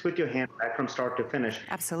sits with your handbag from start to finish.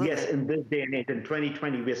 Absolutely. Yes, in this day and age, in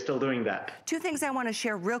 2020, we're still doing that. 2 things I want to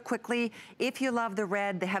share real quickly. If you love the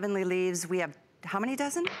red, the heavenly leaves, we have how many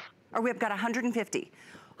dozen? Or we've got 150.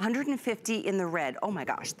 150 in the red. Oh my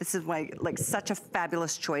gosh, this is like such a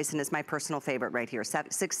fabulous choice, and it's my personal favorite right here,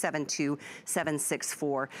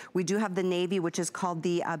 672764. We do have the navy, which is called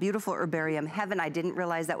the beautiful Herbarium Heaven. I didn't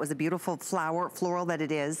realize that was a beautiful floral that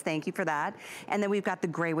it is. Thank you for that. And then we've got the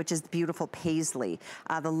gray, which is the beautiful paisley.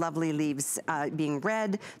 The lovely leaves being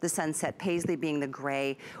red, the sunset paisley being the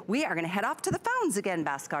gray. We are gonna head off to the phones again,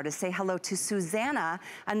 Bhaskar, to say hello to Susanna,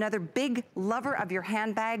 another big lover of your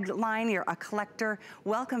handbag line. You're a collector.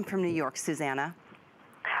 Welcome from New York, Susanna.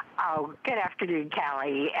 Oh, good afternoon,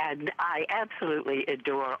 Callie, and I absolutely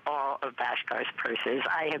adore all of Bhaskara's purses.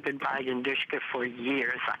 I have been buying Anuschka for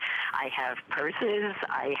years. I have purses,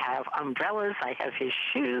 I have umbrellas, I have his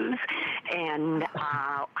shoes, and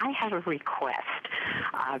I have a request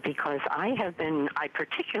because I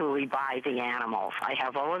particularly buy the animals. I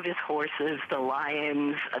have all of his horses, the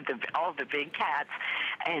lions, all the big cats,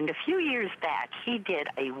 and a few years back, he did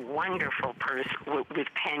a wonderful purse with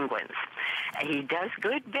penguins. He does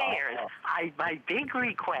good bears. My big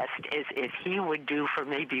request is if he would do for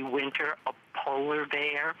maybe winter a polar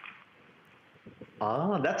bear.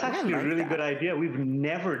 Oh, that's actually a really good idea. We've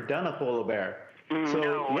never done a polar bear.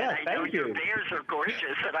 So, yeah, I know your bears are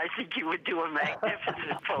gorgeous, and I think you would do a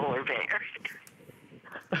magnificent polar bear.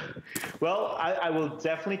 Well, I will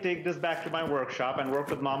definitely take this back to my workshop and work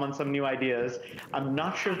with Mom on some new ideas. I'm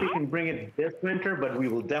not sure if we can bring it this winter, but we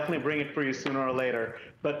will definitely bring it for you sooner or later.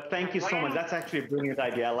 But thank you so much. That's actually a brilliant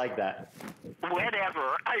idea. I like that.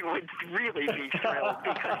 Whenever, I would really be thrilled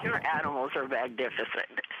because your animals are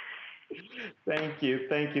magnificent. Thank you.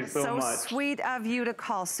 Thank you so much. So sweet of you to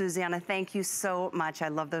call, Susanna. Thank you so much. I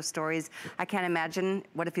love those stories. I can't imagine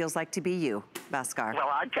what it feels like to be you, Bhaskar. Well,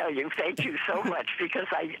 I'll tell you, thank you so much, because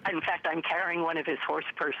in fact, I'm carrying one of his horse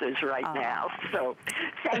purses right now. So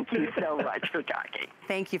thank you so much for talking.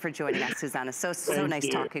 Thank you for joining us, Susanna. So nice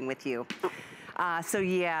talking with you. So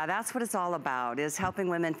yeah, that's what it's all about, is helping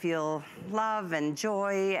women feel love and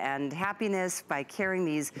joy and happiness by carrying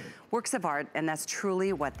these works of art, and that's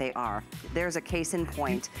truly what they are. There's a case in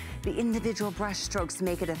point. The individual brush strokes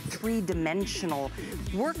make it a three-dimensional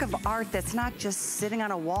work of art that's not just sitting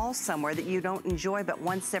on a wall somewhere that you don't enjoy, but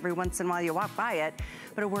every once in a while you walk by it,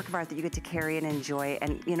 but a work of art that you get to carry and enjoy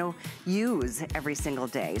and, you know, use every single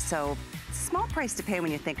day. So it's a small price to pay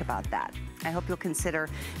when you think about that. I hope you'll consider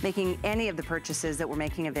making any of the purchases that we're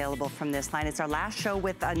making available from this line. It's our last show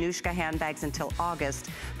with Anuschka Handbags until August,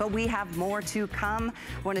 but we have more to come.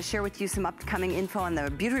 I want to share with you some upcoming info on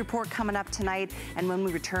the beauty report coming up tonight, and when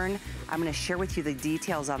we return, I'm going to share with you the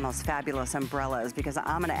details on those fabulous umbrellas, because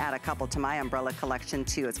I'm going to add a couple to my umbrella collection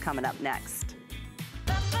too. It's coming up next.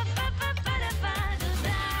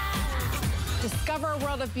 Discover a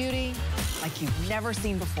world of beauty like you've never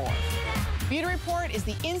seen before. Beauty Report is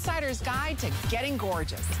the insider's guide to getting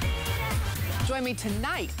gorgeous. Join me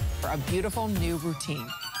tonight for a beautiful new routine.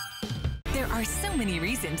 There are so many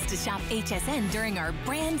reasons to shop HSN during our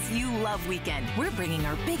Brands You Love weekend. We're bringing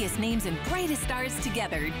our biggest names and brightest stars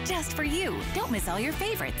together just for you. Don't miss all your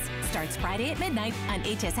favorites. Starts Friday at midnight on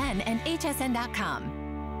HSN and hsn.com.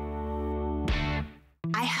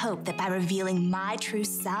 I hope that by revealing my true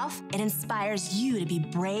self, it inspires you to be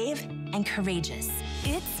brave and courageous.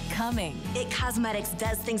 It's coming. IT Cosmetics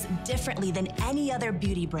does things differently than any other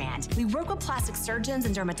beauty brand. We work with plastic surgeons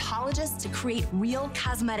and dermatologists to create real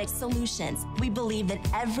cosmetic solutions. We believe that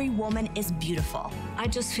every woman is beautiful. I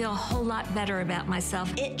just feel a whole lot better about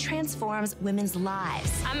myself. It transforms women's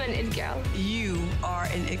lives. I'm an it girl. You are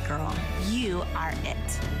an it girl. You are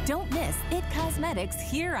it. Don't miss IT Cosmetics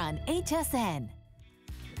here on HSN.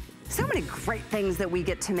 So many great things that we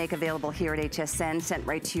get to make available here at HSN, sent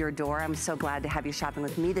right to your door. I'm so glad to have you shopping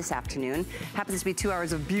with me this afternoon. Happens to be 2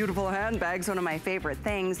 hours of beautiful handbags, one of my favorite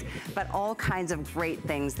things, but all kinds of great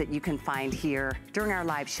things that you can find here during our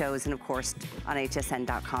live shows and, of course, on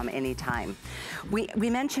hsn.com anytime. We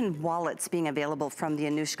mentioned wallets being available from the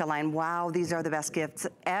Anuschka line. Wow, these are the best gifts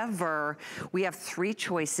ever. We have 3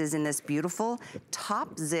 choices in this beautiful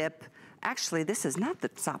top zip. Actually, this is not the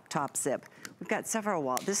top zip. We've got several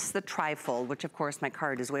wallets. This is the trifold, which of course my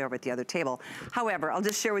card is way over at the other table. However, I'll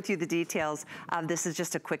just share with you the details. This is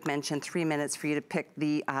just a quick mention, 3 minutes for you to pick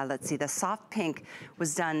the, let's see, the soft pink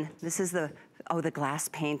was done, this is the glass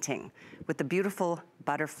painting with the beautiful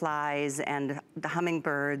butterflies and the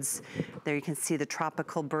hummingbirds. There you can see the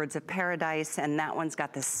tropical birds of paradise, and that one's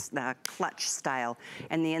got this clutch style.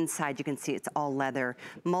 And the inside, you can see it's all leather,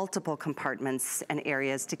 multiple compartments and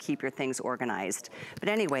areas to keep your things organized. But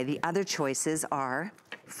anyway, the other choices are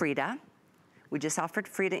Frida. We just offered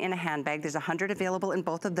Frida in a handbag. There's 100 available in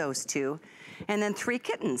both of those two. And then 3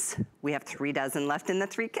 kittens. We have 3 dozen left in the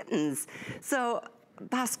 3 kittens. So,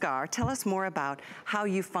 Bhaskar, tell us more about how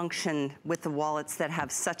you function with the wallets that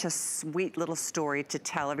have such a sweet little story to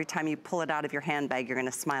tell. Every time you pull it out of your handbag, you're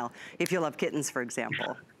gonna smile. If you love kittens, for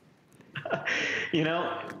example. You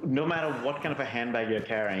know, no matter what kind of a handbag you're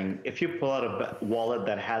carrying, if you pull out a wallet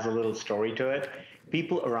that has a little story to it,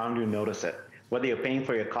 people around you notice it. Whether you're paying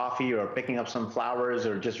for your coffee or picking up some flowers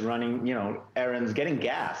or just running, you know, errands, getting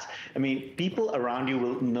gas. I mean, people around you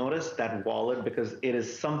will notice that wallet because it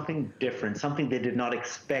is something different, something they did not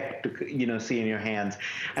expect to, you know, see in your hands.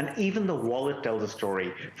 And even the wallet tells a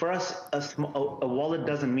story. For us, a wallet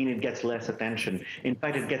doesn't mean it gets less attention. In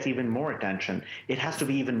fact, it gets even more attention. It has to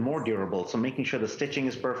be even more durable. So making sure the stitching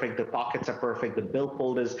is perfect, the pockets are perfect, the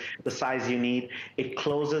billfold is the size you need. It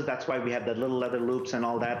closes. That's why we have the little leather loops and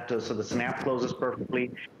all that. So the snap closes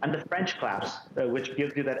perfectly, and the French clasps, which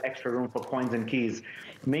gives you that extra room for coins and keys,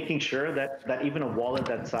 making sure that even a wallet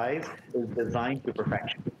that size is designed to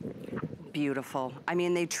perfection. Beautiful. I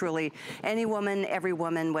mean, they truly, any woman, every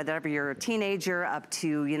woman, whether you're a teenager up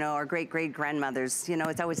to, you know, our great-great-grandmothers, you know,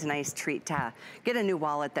 it's always a nice treat to get a new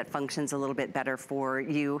wallet that functions a little bit better for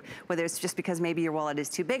you, whether it's just because maybe your wallet is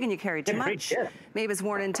too big and you carry too much, maybe it's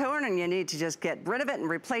worn and torn and you need to just get rid of it and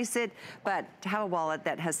replace it, but to have a wallet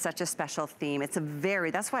that has such a special theme, it's a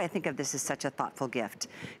that's why I think of this as such a thoughtful gift,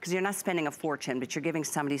 because you're not spending a fortune, but you're giving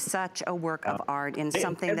somebody such a work of art in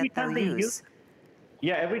something that they'll use.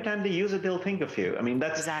 Yeah, every time they use it, they'll think of you. I mean,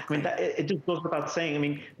 that's exactly. I mean, it just goes without saying. I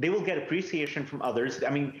mean, they will get appreciation from others. I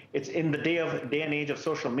mean, it's in the day and age of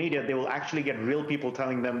social media, they will actually get real people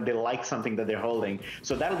telling them they like something that they're holding.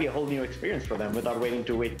 So that'll be a whole new experience for them without waiting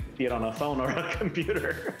to see it on a phone or a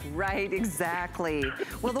computer. Right, exactly.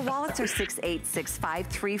 Well, the wallets are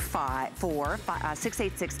 686-534,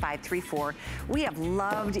 686-534. We have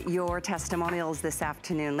loved your testimonials this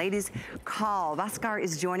afternoon. Ladies, call. Bhaskar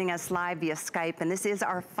is joining us live via Skype, and this is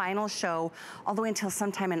our final show all the way until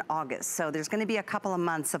sometime in August. So there's going to be a couple of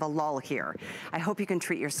months of a lull here. I hope you can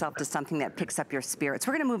treat yourself to something that picks up your spirits.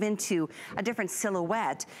 We're going to move into a different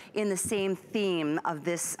silhouette in the same theme of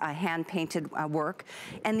this hand-painted work.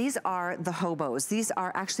 And these are the hobos. These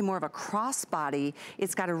are actually more of a crossbody.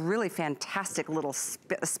 It's got a really fantastic little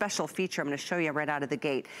special feature I'm going to show you right out of the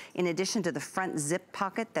gate. In addition to the front zip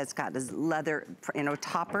pocket that's got this leather,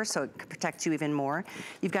 topper, so it protects you even more.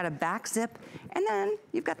 You've got a back zip, and then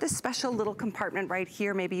you've got this special little compartment right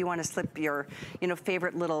here. Maybe you want to slip your,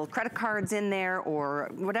 favorite little credit cards in there,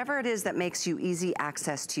 or whatever it is that makes you easy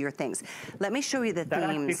access to your things. Let me show you the that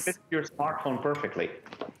themes. That fits your smartphone perfectly.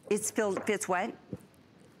 Fits what?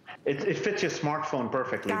 It fits your smartphone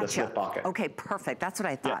perfectly, gotcha. The slip pocket. Okay, perfect. That's what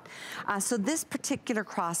I thought. Yeah. So this particular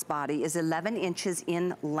crossbody is 11 inches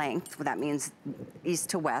in length. That means east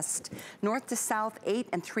to west. North to south,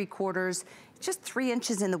 8 3/4. Just 3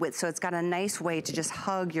 inches in the width, so it's got a nice way to just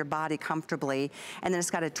hug your body comfortably. And then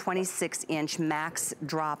it's got a 26-inch max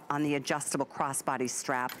drop on the adjustable crossbody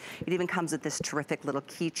strap. It even comes with this terrific little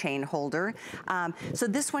keychain holder. So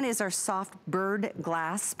this one is our soft bird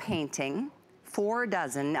glass painting. 4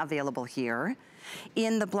 dozen available here.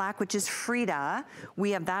 In the black, which is Frida, we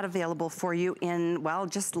have that available for you in, well,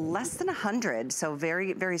 just less than 100. So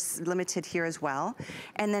very, very limited here as well.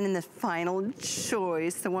 And then in the final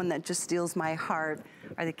choice, the one that just steals my heart,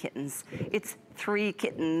 are the kittens. It's 3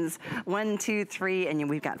 kittens, 1, 2, 3, and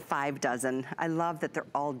we've got 5 dozen. I love that they're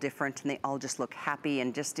all different and they all just look happy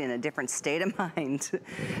and just in a different state of mind.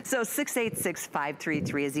 So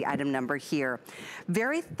 686-533 is the item number here.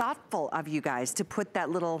 Very thoughtful of you guys to put that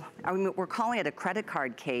little, we're calling it a credit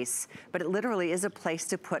card case, but it literally is a place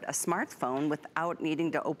to put a smartphone without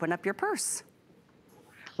needing to open up your purse.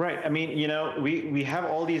 Right. I mean, we have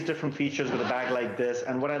all these different features with a bag like this.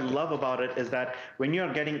 And what I love about it is that when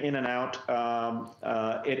you're getting in and out,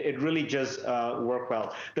 it really does work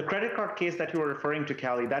well. The credit card case that you were referring to,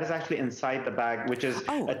 Callie, that is actually inside the bag, which is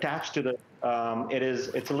attached to the,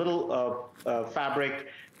 it's a little fabric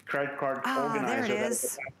credit card organizer. There it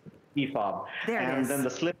is. Key fob. And then the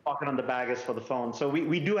slip pocket on the bag is for the phone. So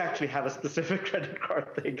we do actually have a specific credit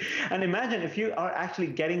card thing. And imagine if you are actually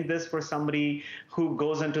getting this for somebody who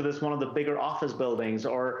goes into one of the bigger office buildings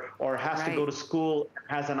or has to go to school,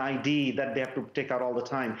 has an ID that they have to take out all the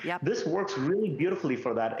time. Yep. This works really beautifully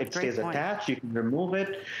for that. It stays attached. You can remove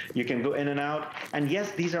it. You can go in and out. And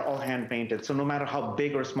yes, these are all hand painted. So no matter how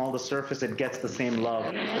big or small the surface, it gets the same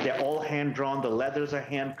love. They're all hand drawn. The leathers are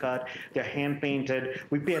hand cut. They're hand painted.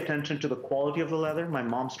 We pay attention to the quality of the leather. My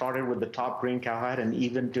mom started with the top green cowhide, and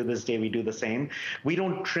even to this day we do the same. We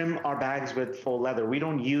don't trim our bags with faux leather. We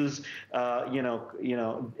don't use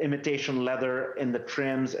imitation leather in the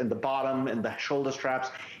trims and the bottom and the shoulder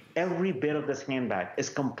straps. Every bit of this handbag is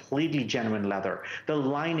completely genuine leather. The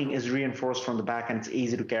lining is reinforced from the back and it's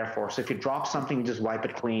easy to care for. So if you drop something, just wipe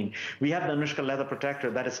it clean. We have the Anuschka leather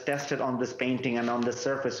protector that is tested on this painting and on this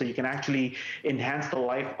surface, so you can actually enhance the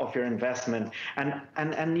life of your investment.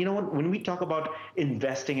 And you know what, when we talk about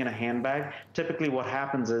investing in a handbag, typically what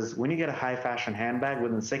happens is when you get a high fashion handbag,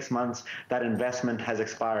 within 6 months, that investment has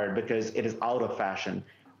expired because it is out of fashion.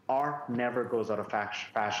 Art never goes out of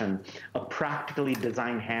fashion. A practically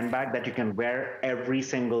designed handbag that you can wear every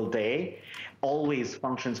single day, always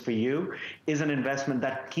functions for you, is an investment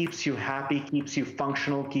that keeps you happy, keeps you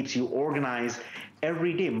functional, keeps you organized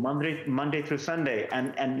every day, Monday through Sunday,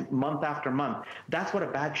 and month after month. That's what a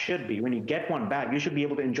bag should be. When you get one bag, you should be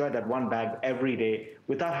able to enjoy that one bag every day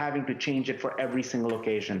without having to change it for every single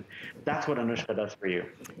occasion. That's what Anuschka does for you.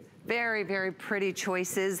 Very, very pretty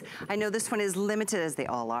choices. I know this one is limited, as they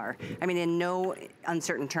all are. I mean, in no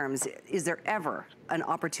uncertain terms, is there ever an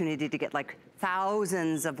opportunity to get like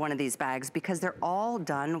thousands of one of these bags, because they're all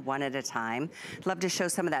done one at a time. Love to show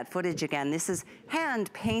some of that footage again. This is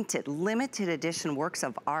hand-painted, limited edition works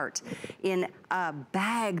of art in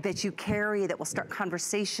bag that you carry that will start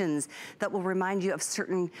conversations, that will remind you of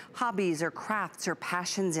certain hobbies or crafts or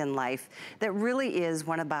passions in life. That really is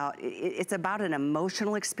it's about an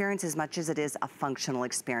emotional experience as much as it is a functional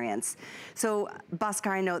experience. So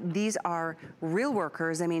Bhaskar, I know these are real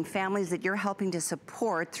workers. I mean, families that you're helping to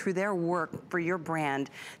support through their work for your brand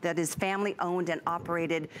that is family owned and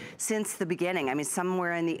operated since the beginning. I mean,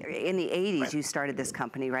 somewhere in the 80s, right. You started this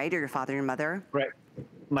company, right? Or your father and your mother? Right.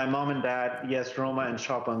 My mom and dad, yes, Roma and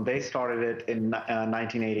Chopin, they started it in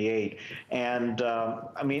 1988. And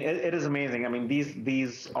I mean, it is amazing. I mean,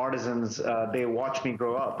 these artisans, they watch me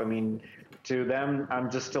grow up. I mean, to them, I'm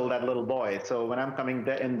just still that little boy. So when I'm coming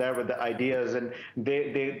in there with the ideas, and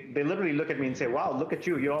they literally look at me and say, "Wow, look at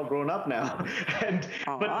you! You're all grown up now." And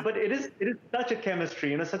but it is such a chemistry,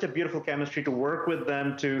 you know, such a beautiful chemistry to work with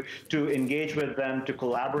them, to engage with them, to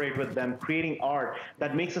collaborate with them, creating art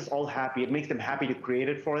that makes us all happy. It makes them happy to create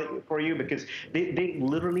it for you because they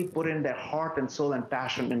literally put in their heart and soul and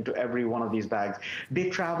passion into every one of these bags. They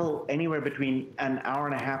travel anywhere between an hour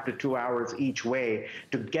and a half to 2 hours each way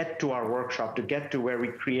to get to our workshop, to get to where we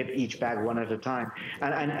create each bag one at a time,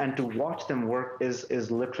 and to watch them work is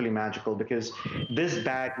literally magical, because this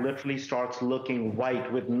bag literally starts looking white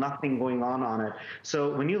with nothing going on it.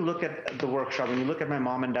 So when you look at the workshop, when you look at my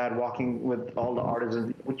mom and dad walking with all the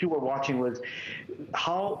artisans, what you were watching was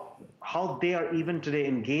how they are even today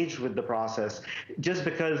engaged with the process. Just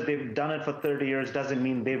because they've done it for 30 years doesn't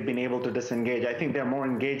mean they've been able to disengage. I think they're more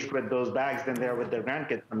engaged with those bags than they are with their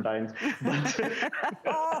grandkids sometimes.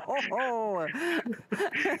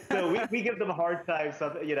 So we give them a hard time.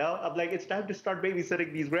 So, you know, I'm like, it's time to start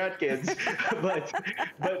babysitting these grandkids. but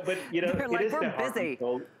you know, like, we're busy.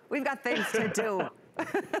 We've got things to do.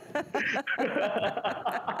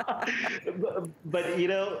 but you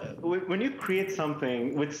know, when you create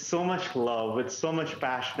something with so much love, with so much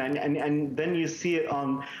passion, and then you see it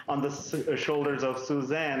on the shoulders of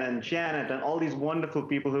Suzanne and Janet and all these wonderful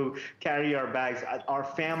people who carry our bags, our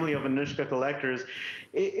family of Anuschka collectors,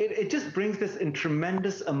 it just brings this in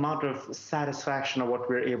tremendous amount of satisfaction of what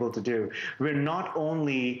we're able to do. We're not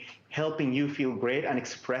only helping you feel great and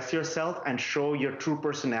express yourself and show your true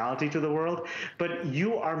personality to the world, but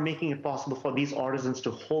you are making it possible for these artisans to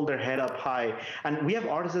hold their head up high. And we have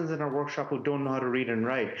artisans in our workshop who don't know how to read and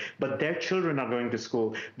write, but their children are going to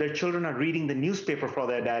school. Their children are reading the newspaper for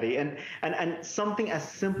their daddy. And something as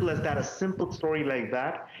simple as that, a simple story like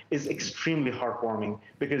that, is extremely heartwarming,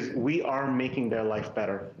 because we are making their life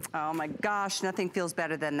better. Oh my gosh, nothing feels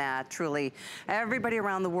better than that, truly. Everybody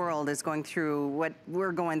around the world is going through what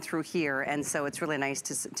we're going through here, and so it's really nice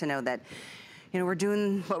to know that, you know, we're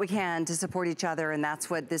doing what we can to support each other, and that's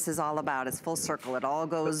what this is all about. It's full circle. It all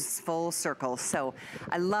goes full circle. So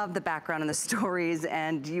I love the background and the stories,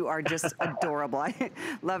 and you are just adorable. I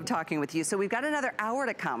love talking with you. So we've got another hour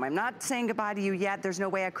to come. I'm not saying goodbye to you yet. There's no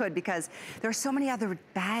way I could, because there are so many other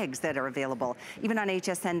bags that are available, even on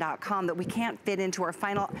hsn.com, that we can't fit into our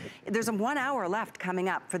final. There's 1 hour left coming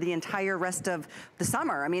up for the entire rest of the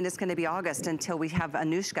summer. I mean, it's going to be August until we have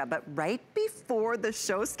Anuschka, but right before the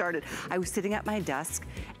show started, I was sitting at my desk,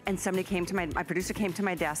 and somebody came to my producer came to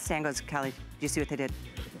my desk and goes, "Kelly, do you see what they did?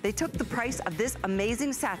 They took the price of this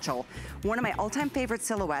amazing satchel, one of my all-time favorite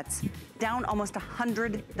silhouettes, down almost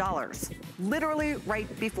 $100, literally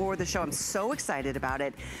right before the show." I'm so excited about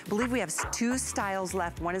it. I believe we have 2 styles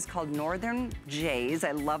left. One is called Northern Jays.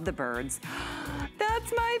 I love the birds.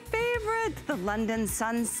 That's my favorite, the London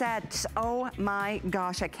Sunset. Oh my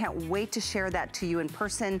gosh, I can't wait to share that to you in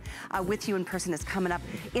person, with you in person. Is coming up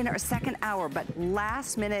in our second hour, but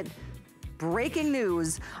last minute breaking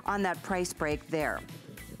news on that price break there.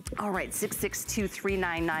 All right,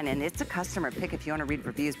 662-399, and it's a customer pick. If you want to read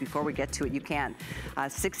reviews before we get to it, you can.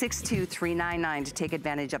 662-399 to take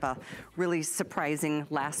advantage of a really surprising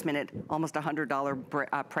last minute, almost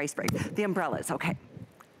 $100 price break. The umbrellas, okay.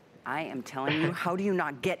 I am telling you, how do you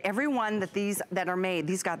not get every one that are made?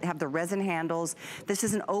 These have the resin handles. This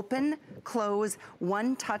is an open, close,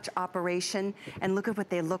 one-touch operation, and look at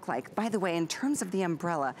what they look like. By the way, in terms of the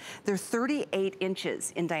umbrella, they're 38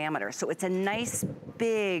 inches in diameter, so it's a nice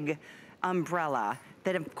big umbrella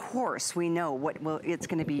that, of course, we know what it's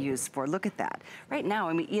going to be used for. Look at that. Right now,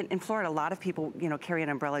 I mean, in Florida, a lot of people, you know, carry an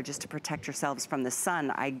umbrella just to protect yourselves from the sun.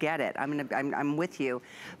 I get it. I'm with you.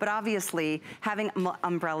 But obviously, having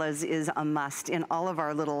umbrellas is a must in all of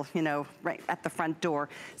our little, you know, right at the front door.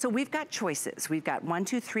 So we've got choices. We've got 1,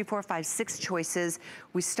 2, 3, 4, 5, 6 choices.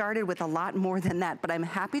 We started with a lot more than that, but I'm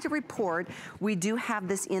happy to report we do have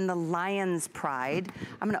this in the Lion's Pride.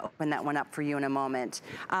 I'm going to open that one up for you in a moment.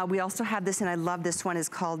 We also have this, and I love this one. one is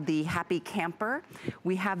called the Happy Camper.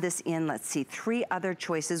 We have this in, let's see, 3 other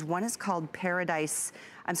choices. One is called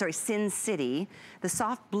Sin City. The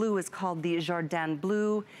soft blue is called the Jardin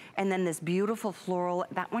Blue. And then this beautiful floral,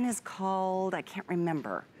 that one is called, I can't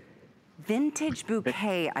remember. Vintage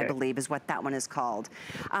Bouquet, I believe, is what that one is called.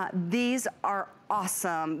 These are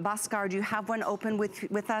awesome. Bhaskar, do you have one open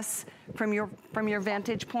with us from your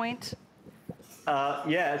vantage point?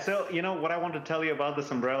 Yeah, so what I want to tell you about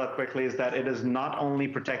this umbrella quickly is that it is not only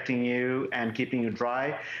protecting you and keeping you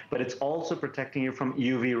dry, but it's also protecting you from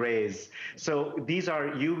UV rays. So these are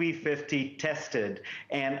UV 50 tested,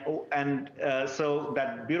 and so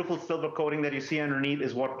that beautiful silver coating that you see underneath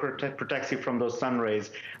is what protects you from those sun rays.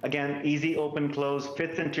 Again, easy open close,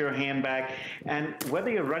 fits into your handbag, and whether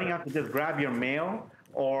you're running out to just grab your mail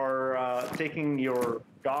or taking your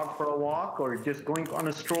dog for a walk or just going on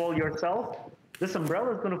a stroll yourself, this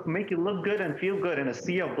umbrella is going to make you look good and feel good. In a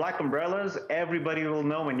sea of black umbrellas, everybody will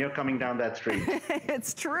know when you're coming down that street.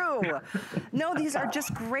 It's true. No, these are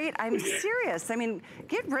just great. I'm serious. I mean,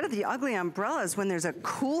 get rid of the ugly umbrellas when there's a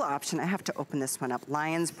cool option. I have to open this one up.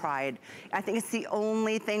 Lion's Pride. I think it's the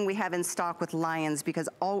only thing we have in stock with Lions because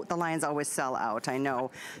the Lions always sell out, I know.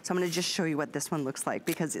 So I'm going to just show you what this one looks like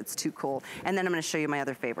because it's too cool. And then I'm going to show you my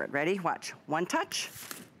other favorite. Ready? Watch. One touch.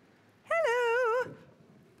 Hello.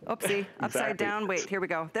 Oopsie, upside down. Wait, here we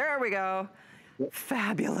go. There we go.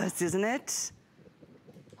 Fabulous, isn't it?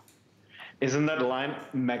 Isn't that line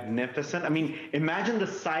magnificent? I mean, imagine the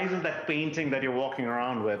size of that painting that you're walking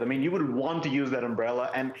around with. I mean, you would want to use that umbrella,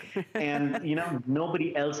 and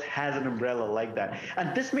nobody else has an umbrella like that.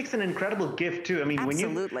 And this makes an incredible gift too. I mean,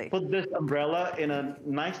 Absolutely. when you put this umbrella in a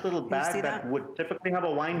nice little bag that would typically have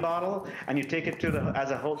a wine bottle, and you take it to as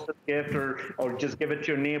a hostess gift, or just give it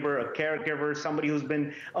to your neighbor, a caregiver, somebody who's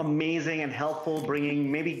been amazing and helpful,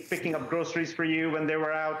 maybe picking up groceries for you when they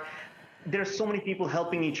were out. There's so many people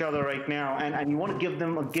helping each other right now, and you want to give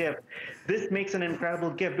them a gift. This makes an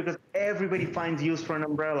incredible gift because everybody finds use for an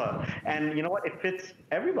umbrella. And you know what? It fits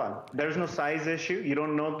everyone. There's no size issue. You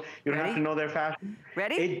don't have to know their fashion.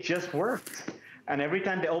 Ready? It just works. And every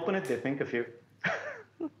time they open it, they think of you.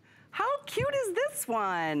 How cute is this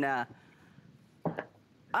one?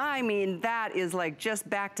 I mean, that is like just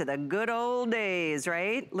back to the good old days,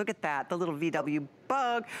 right? Look at that, the little VW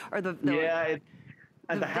bug, or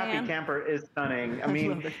And the Happy Camper is stunning. I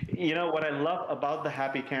mean, what I love about the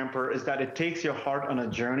Happy Camper is that it takes your heart on a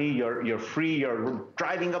journey. You're free. You're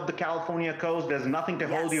driving up the California coast. There's nothing to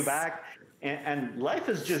hold you back. And life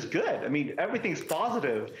is just good. I mean, everything's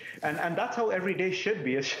positive. And that's how every day should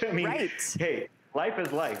be. I mean, hey, life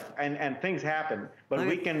is life, and things happen. But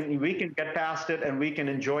we can get past it, and we can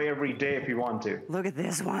enjoy every day if we want to. Look at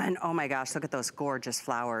this one. Oh my gosh, look at those gorgeous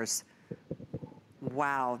flowers.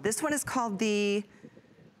 Wow. This one is called the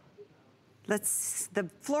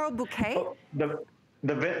floral bouquet? Oh,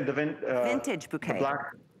 vintage bouquet.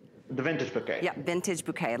 The vintage bouquet. Yeah, vintage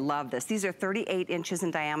bouquet. I love this. These are 38 inches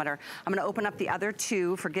in diameter. I'm going to open up the other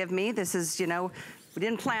 2. Forgive me. This is, we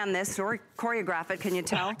didn't plan this or choreograph it, can you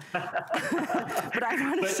tell? But I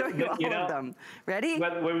want to show you all of them. Ready?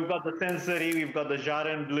 We've got the Sin City, we've got the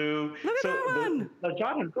Jardin Blue. Look at that one. The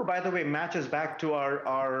Jardin Blue, by the way, matches back to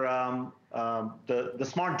the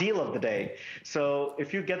smart deal of the day. So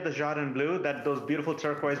if you get the Jardin Blue, those beautiful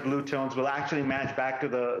turquoise blue tones will actually match back to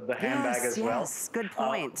the handbag as well. Yes, good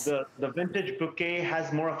point. The vintage bouquet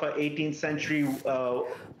has more of an 18th century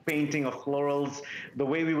painting of florals, the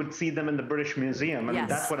way we would see them in the British Museum. I mean,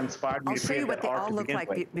 that's what inspired me to create that art. I'll show you what they all look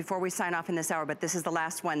like before we sign off in this hour, but this is the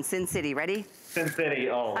last one, Sin City. Ready? Sin City,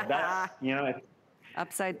 that's,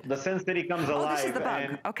 upside. The Sin City comes alive. Oh, this is the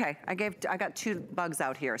bug. Okay, I got 2 bugs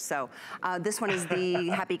out here. So this one is the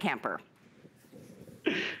Happy Camper.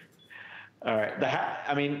 All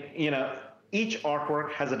right. Each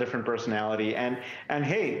artwork has a different personality, and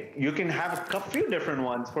hey, you can have a few different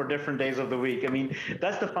ones for different days of the week. I mean,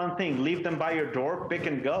 that's the fun thing. Leave them by your door, pick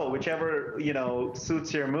and go, whichever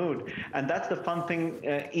suits your mood. And that's the fun thing,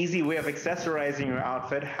 easy way of accessorizing your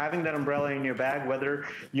outfit, having that umbrella in your bag, whether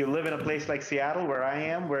you live in a place like Seattle, where I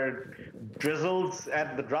am, where it drizzles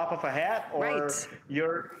at the drop of a hat, or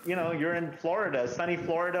you're in Florida, sunny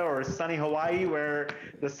Florida, or sunny Hawaii, where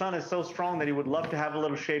the sun is so strong that you would love to have a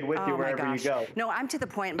little shade with you wherever you go. No, I'm to the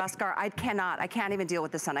point, Bhaskar, I can't even deal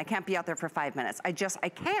with the sun. I can't be out there for 5 minutes. I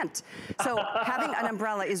can't. So having an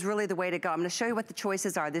umbrella is really the way to go. I'm going to show you what the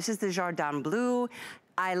choices are. This is the Jardin Blue.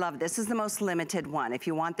 I love this. This is the most limited one. If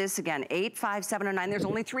you want this, again, 85709. There's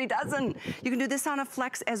only 3 dozen. You can do this on a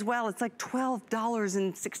flex as well. It's like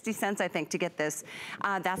 $12.60, I think, to get this.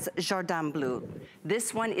 That's Jardin Bleu.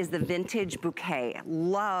 This one is the vintage bouquet.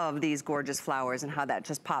 Love these gorgeous flowers and how that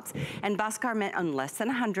just pops. And Bhaskar on less than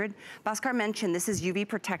 100. Bhaskar mentioned this is UV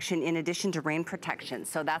protection in addition to rain protection.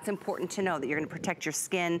 So that's important to know that you're going to protect your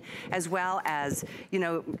skin as well as, you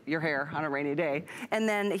know, your hair on a rainy day. And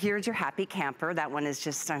then here's your happy camper. That one is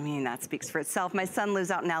just, I mean, that speaks for itself. My son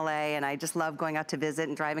lives out in LA and I just love going out to visit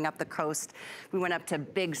and driving up the coast. We went up to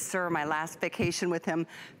Big Sur, my last vacation with him.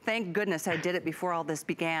 Thank goodness I did it before all this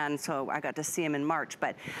began, so I got to see him in March.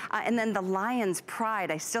 But and then the Lion's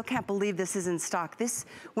Pride, I still can't believe this is in stock. This,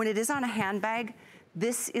 when it is on a handbag,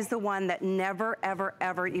 this is the one that never, ever,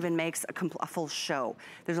 ever even makes a full show.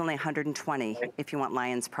 There's only 120 if you want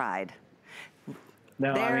Lion's Pride.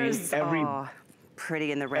 No, there's, I mean,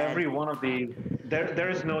 pretty in the red. Every one of these, there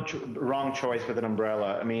is no wrong choice with an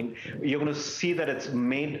umbrella. I mean, you're going to see that it's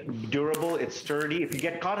made durable, it's sturdy. If you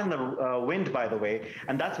get caught in the wind, by the way,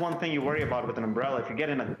 and that's one thing you worry about with an umbrella. If you get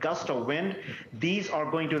in a gust of wind, these are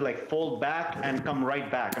going to like fold back and come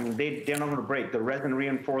right back. I mean, they're not going to break. The resin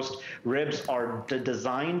reinforced ribs are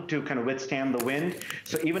designed to kind of withstand the wind.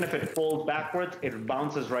 So even if it folds backwards, it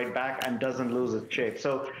bounces right back and doesn't lose its shape.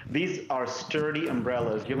 So these are sturdy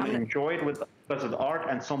umbrellas. You're going to enjoy it because of the art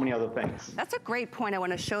and so many other things. That's a great point. I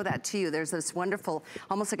want to show that to you. There's this wonderful,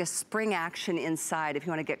 almost like a spring action inside. If you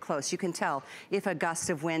want to get close, you can tell if a gust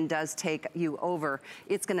of wind does take you over,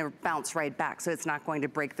 it's going to bounce right back. So it's not going to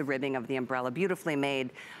break the ribbing of the umbrella. Beautifully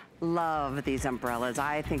made. Love these umbrellas.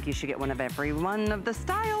 I think you should get one of every one of the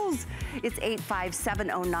styles. It's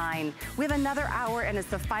 85709. We have another hour, and it's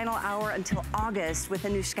the final hour until August with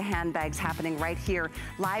Anuschka Handbags happening right here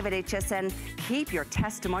live at HSN. Keep your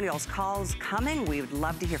testimonials calls coming. We would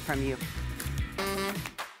love to hear from you.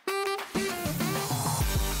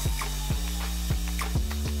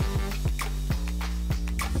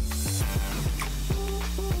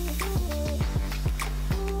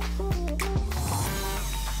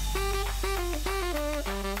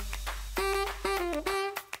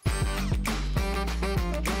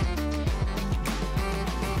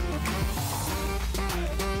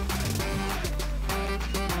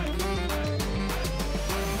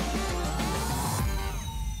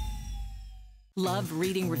 Love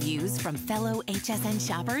reading reviews from fellow HSN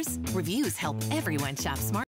shoppers? Reviews help everyone shop smart.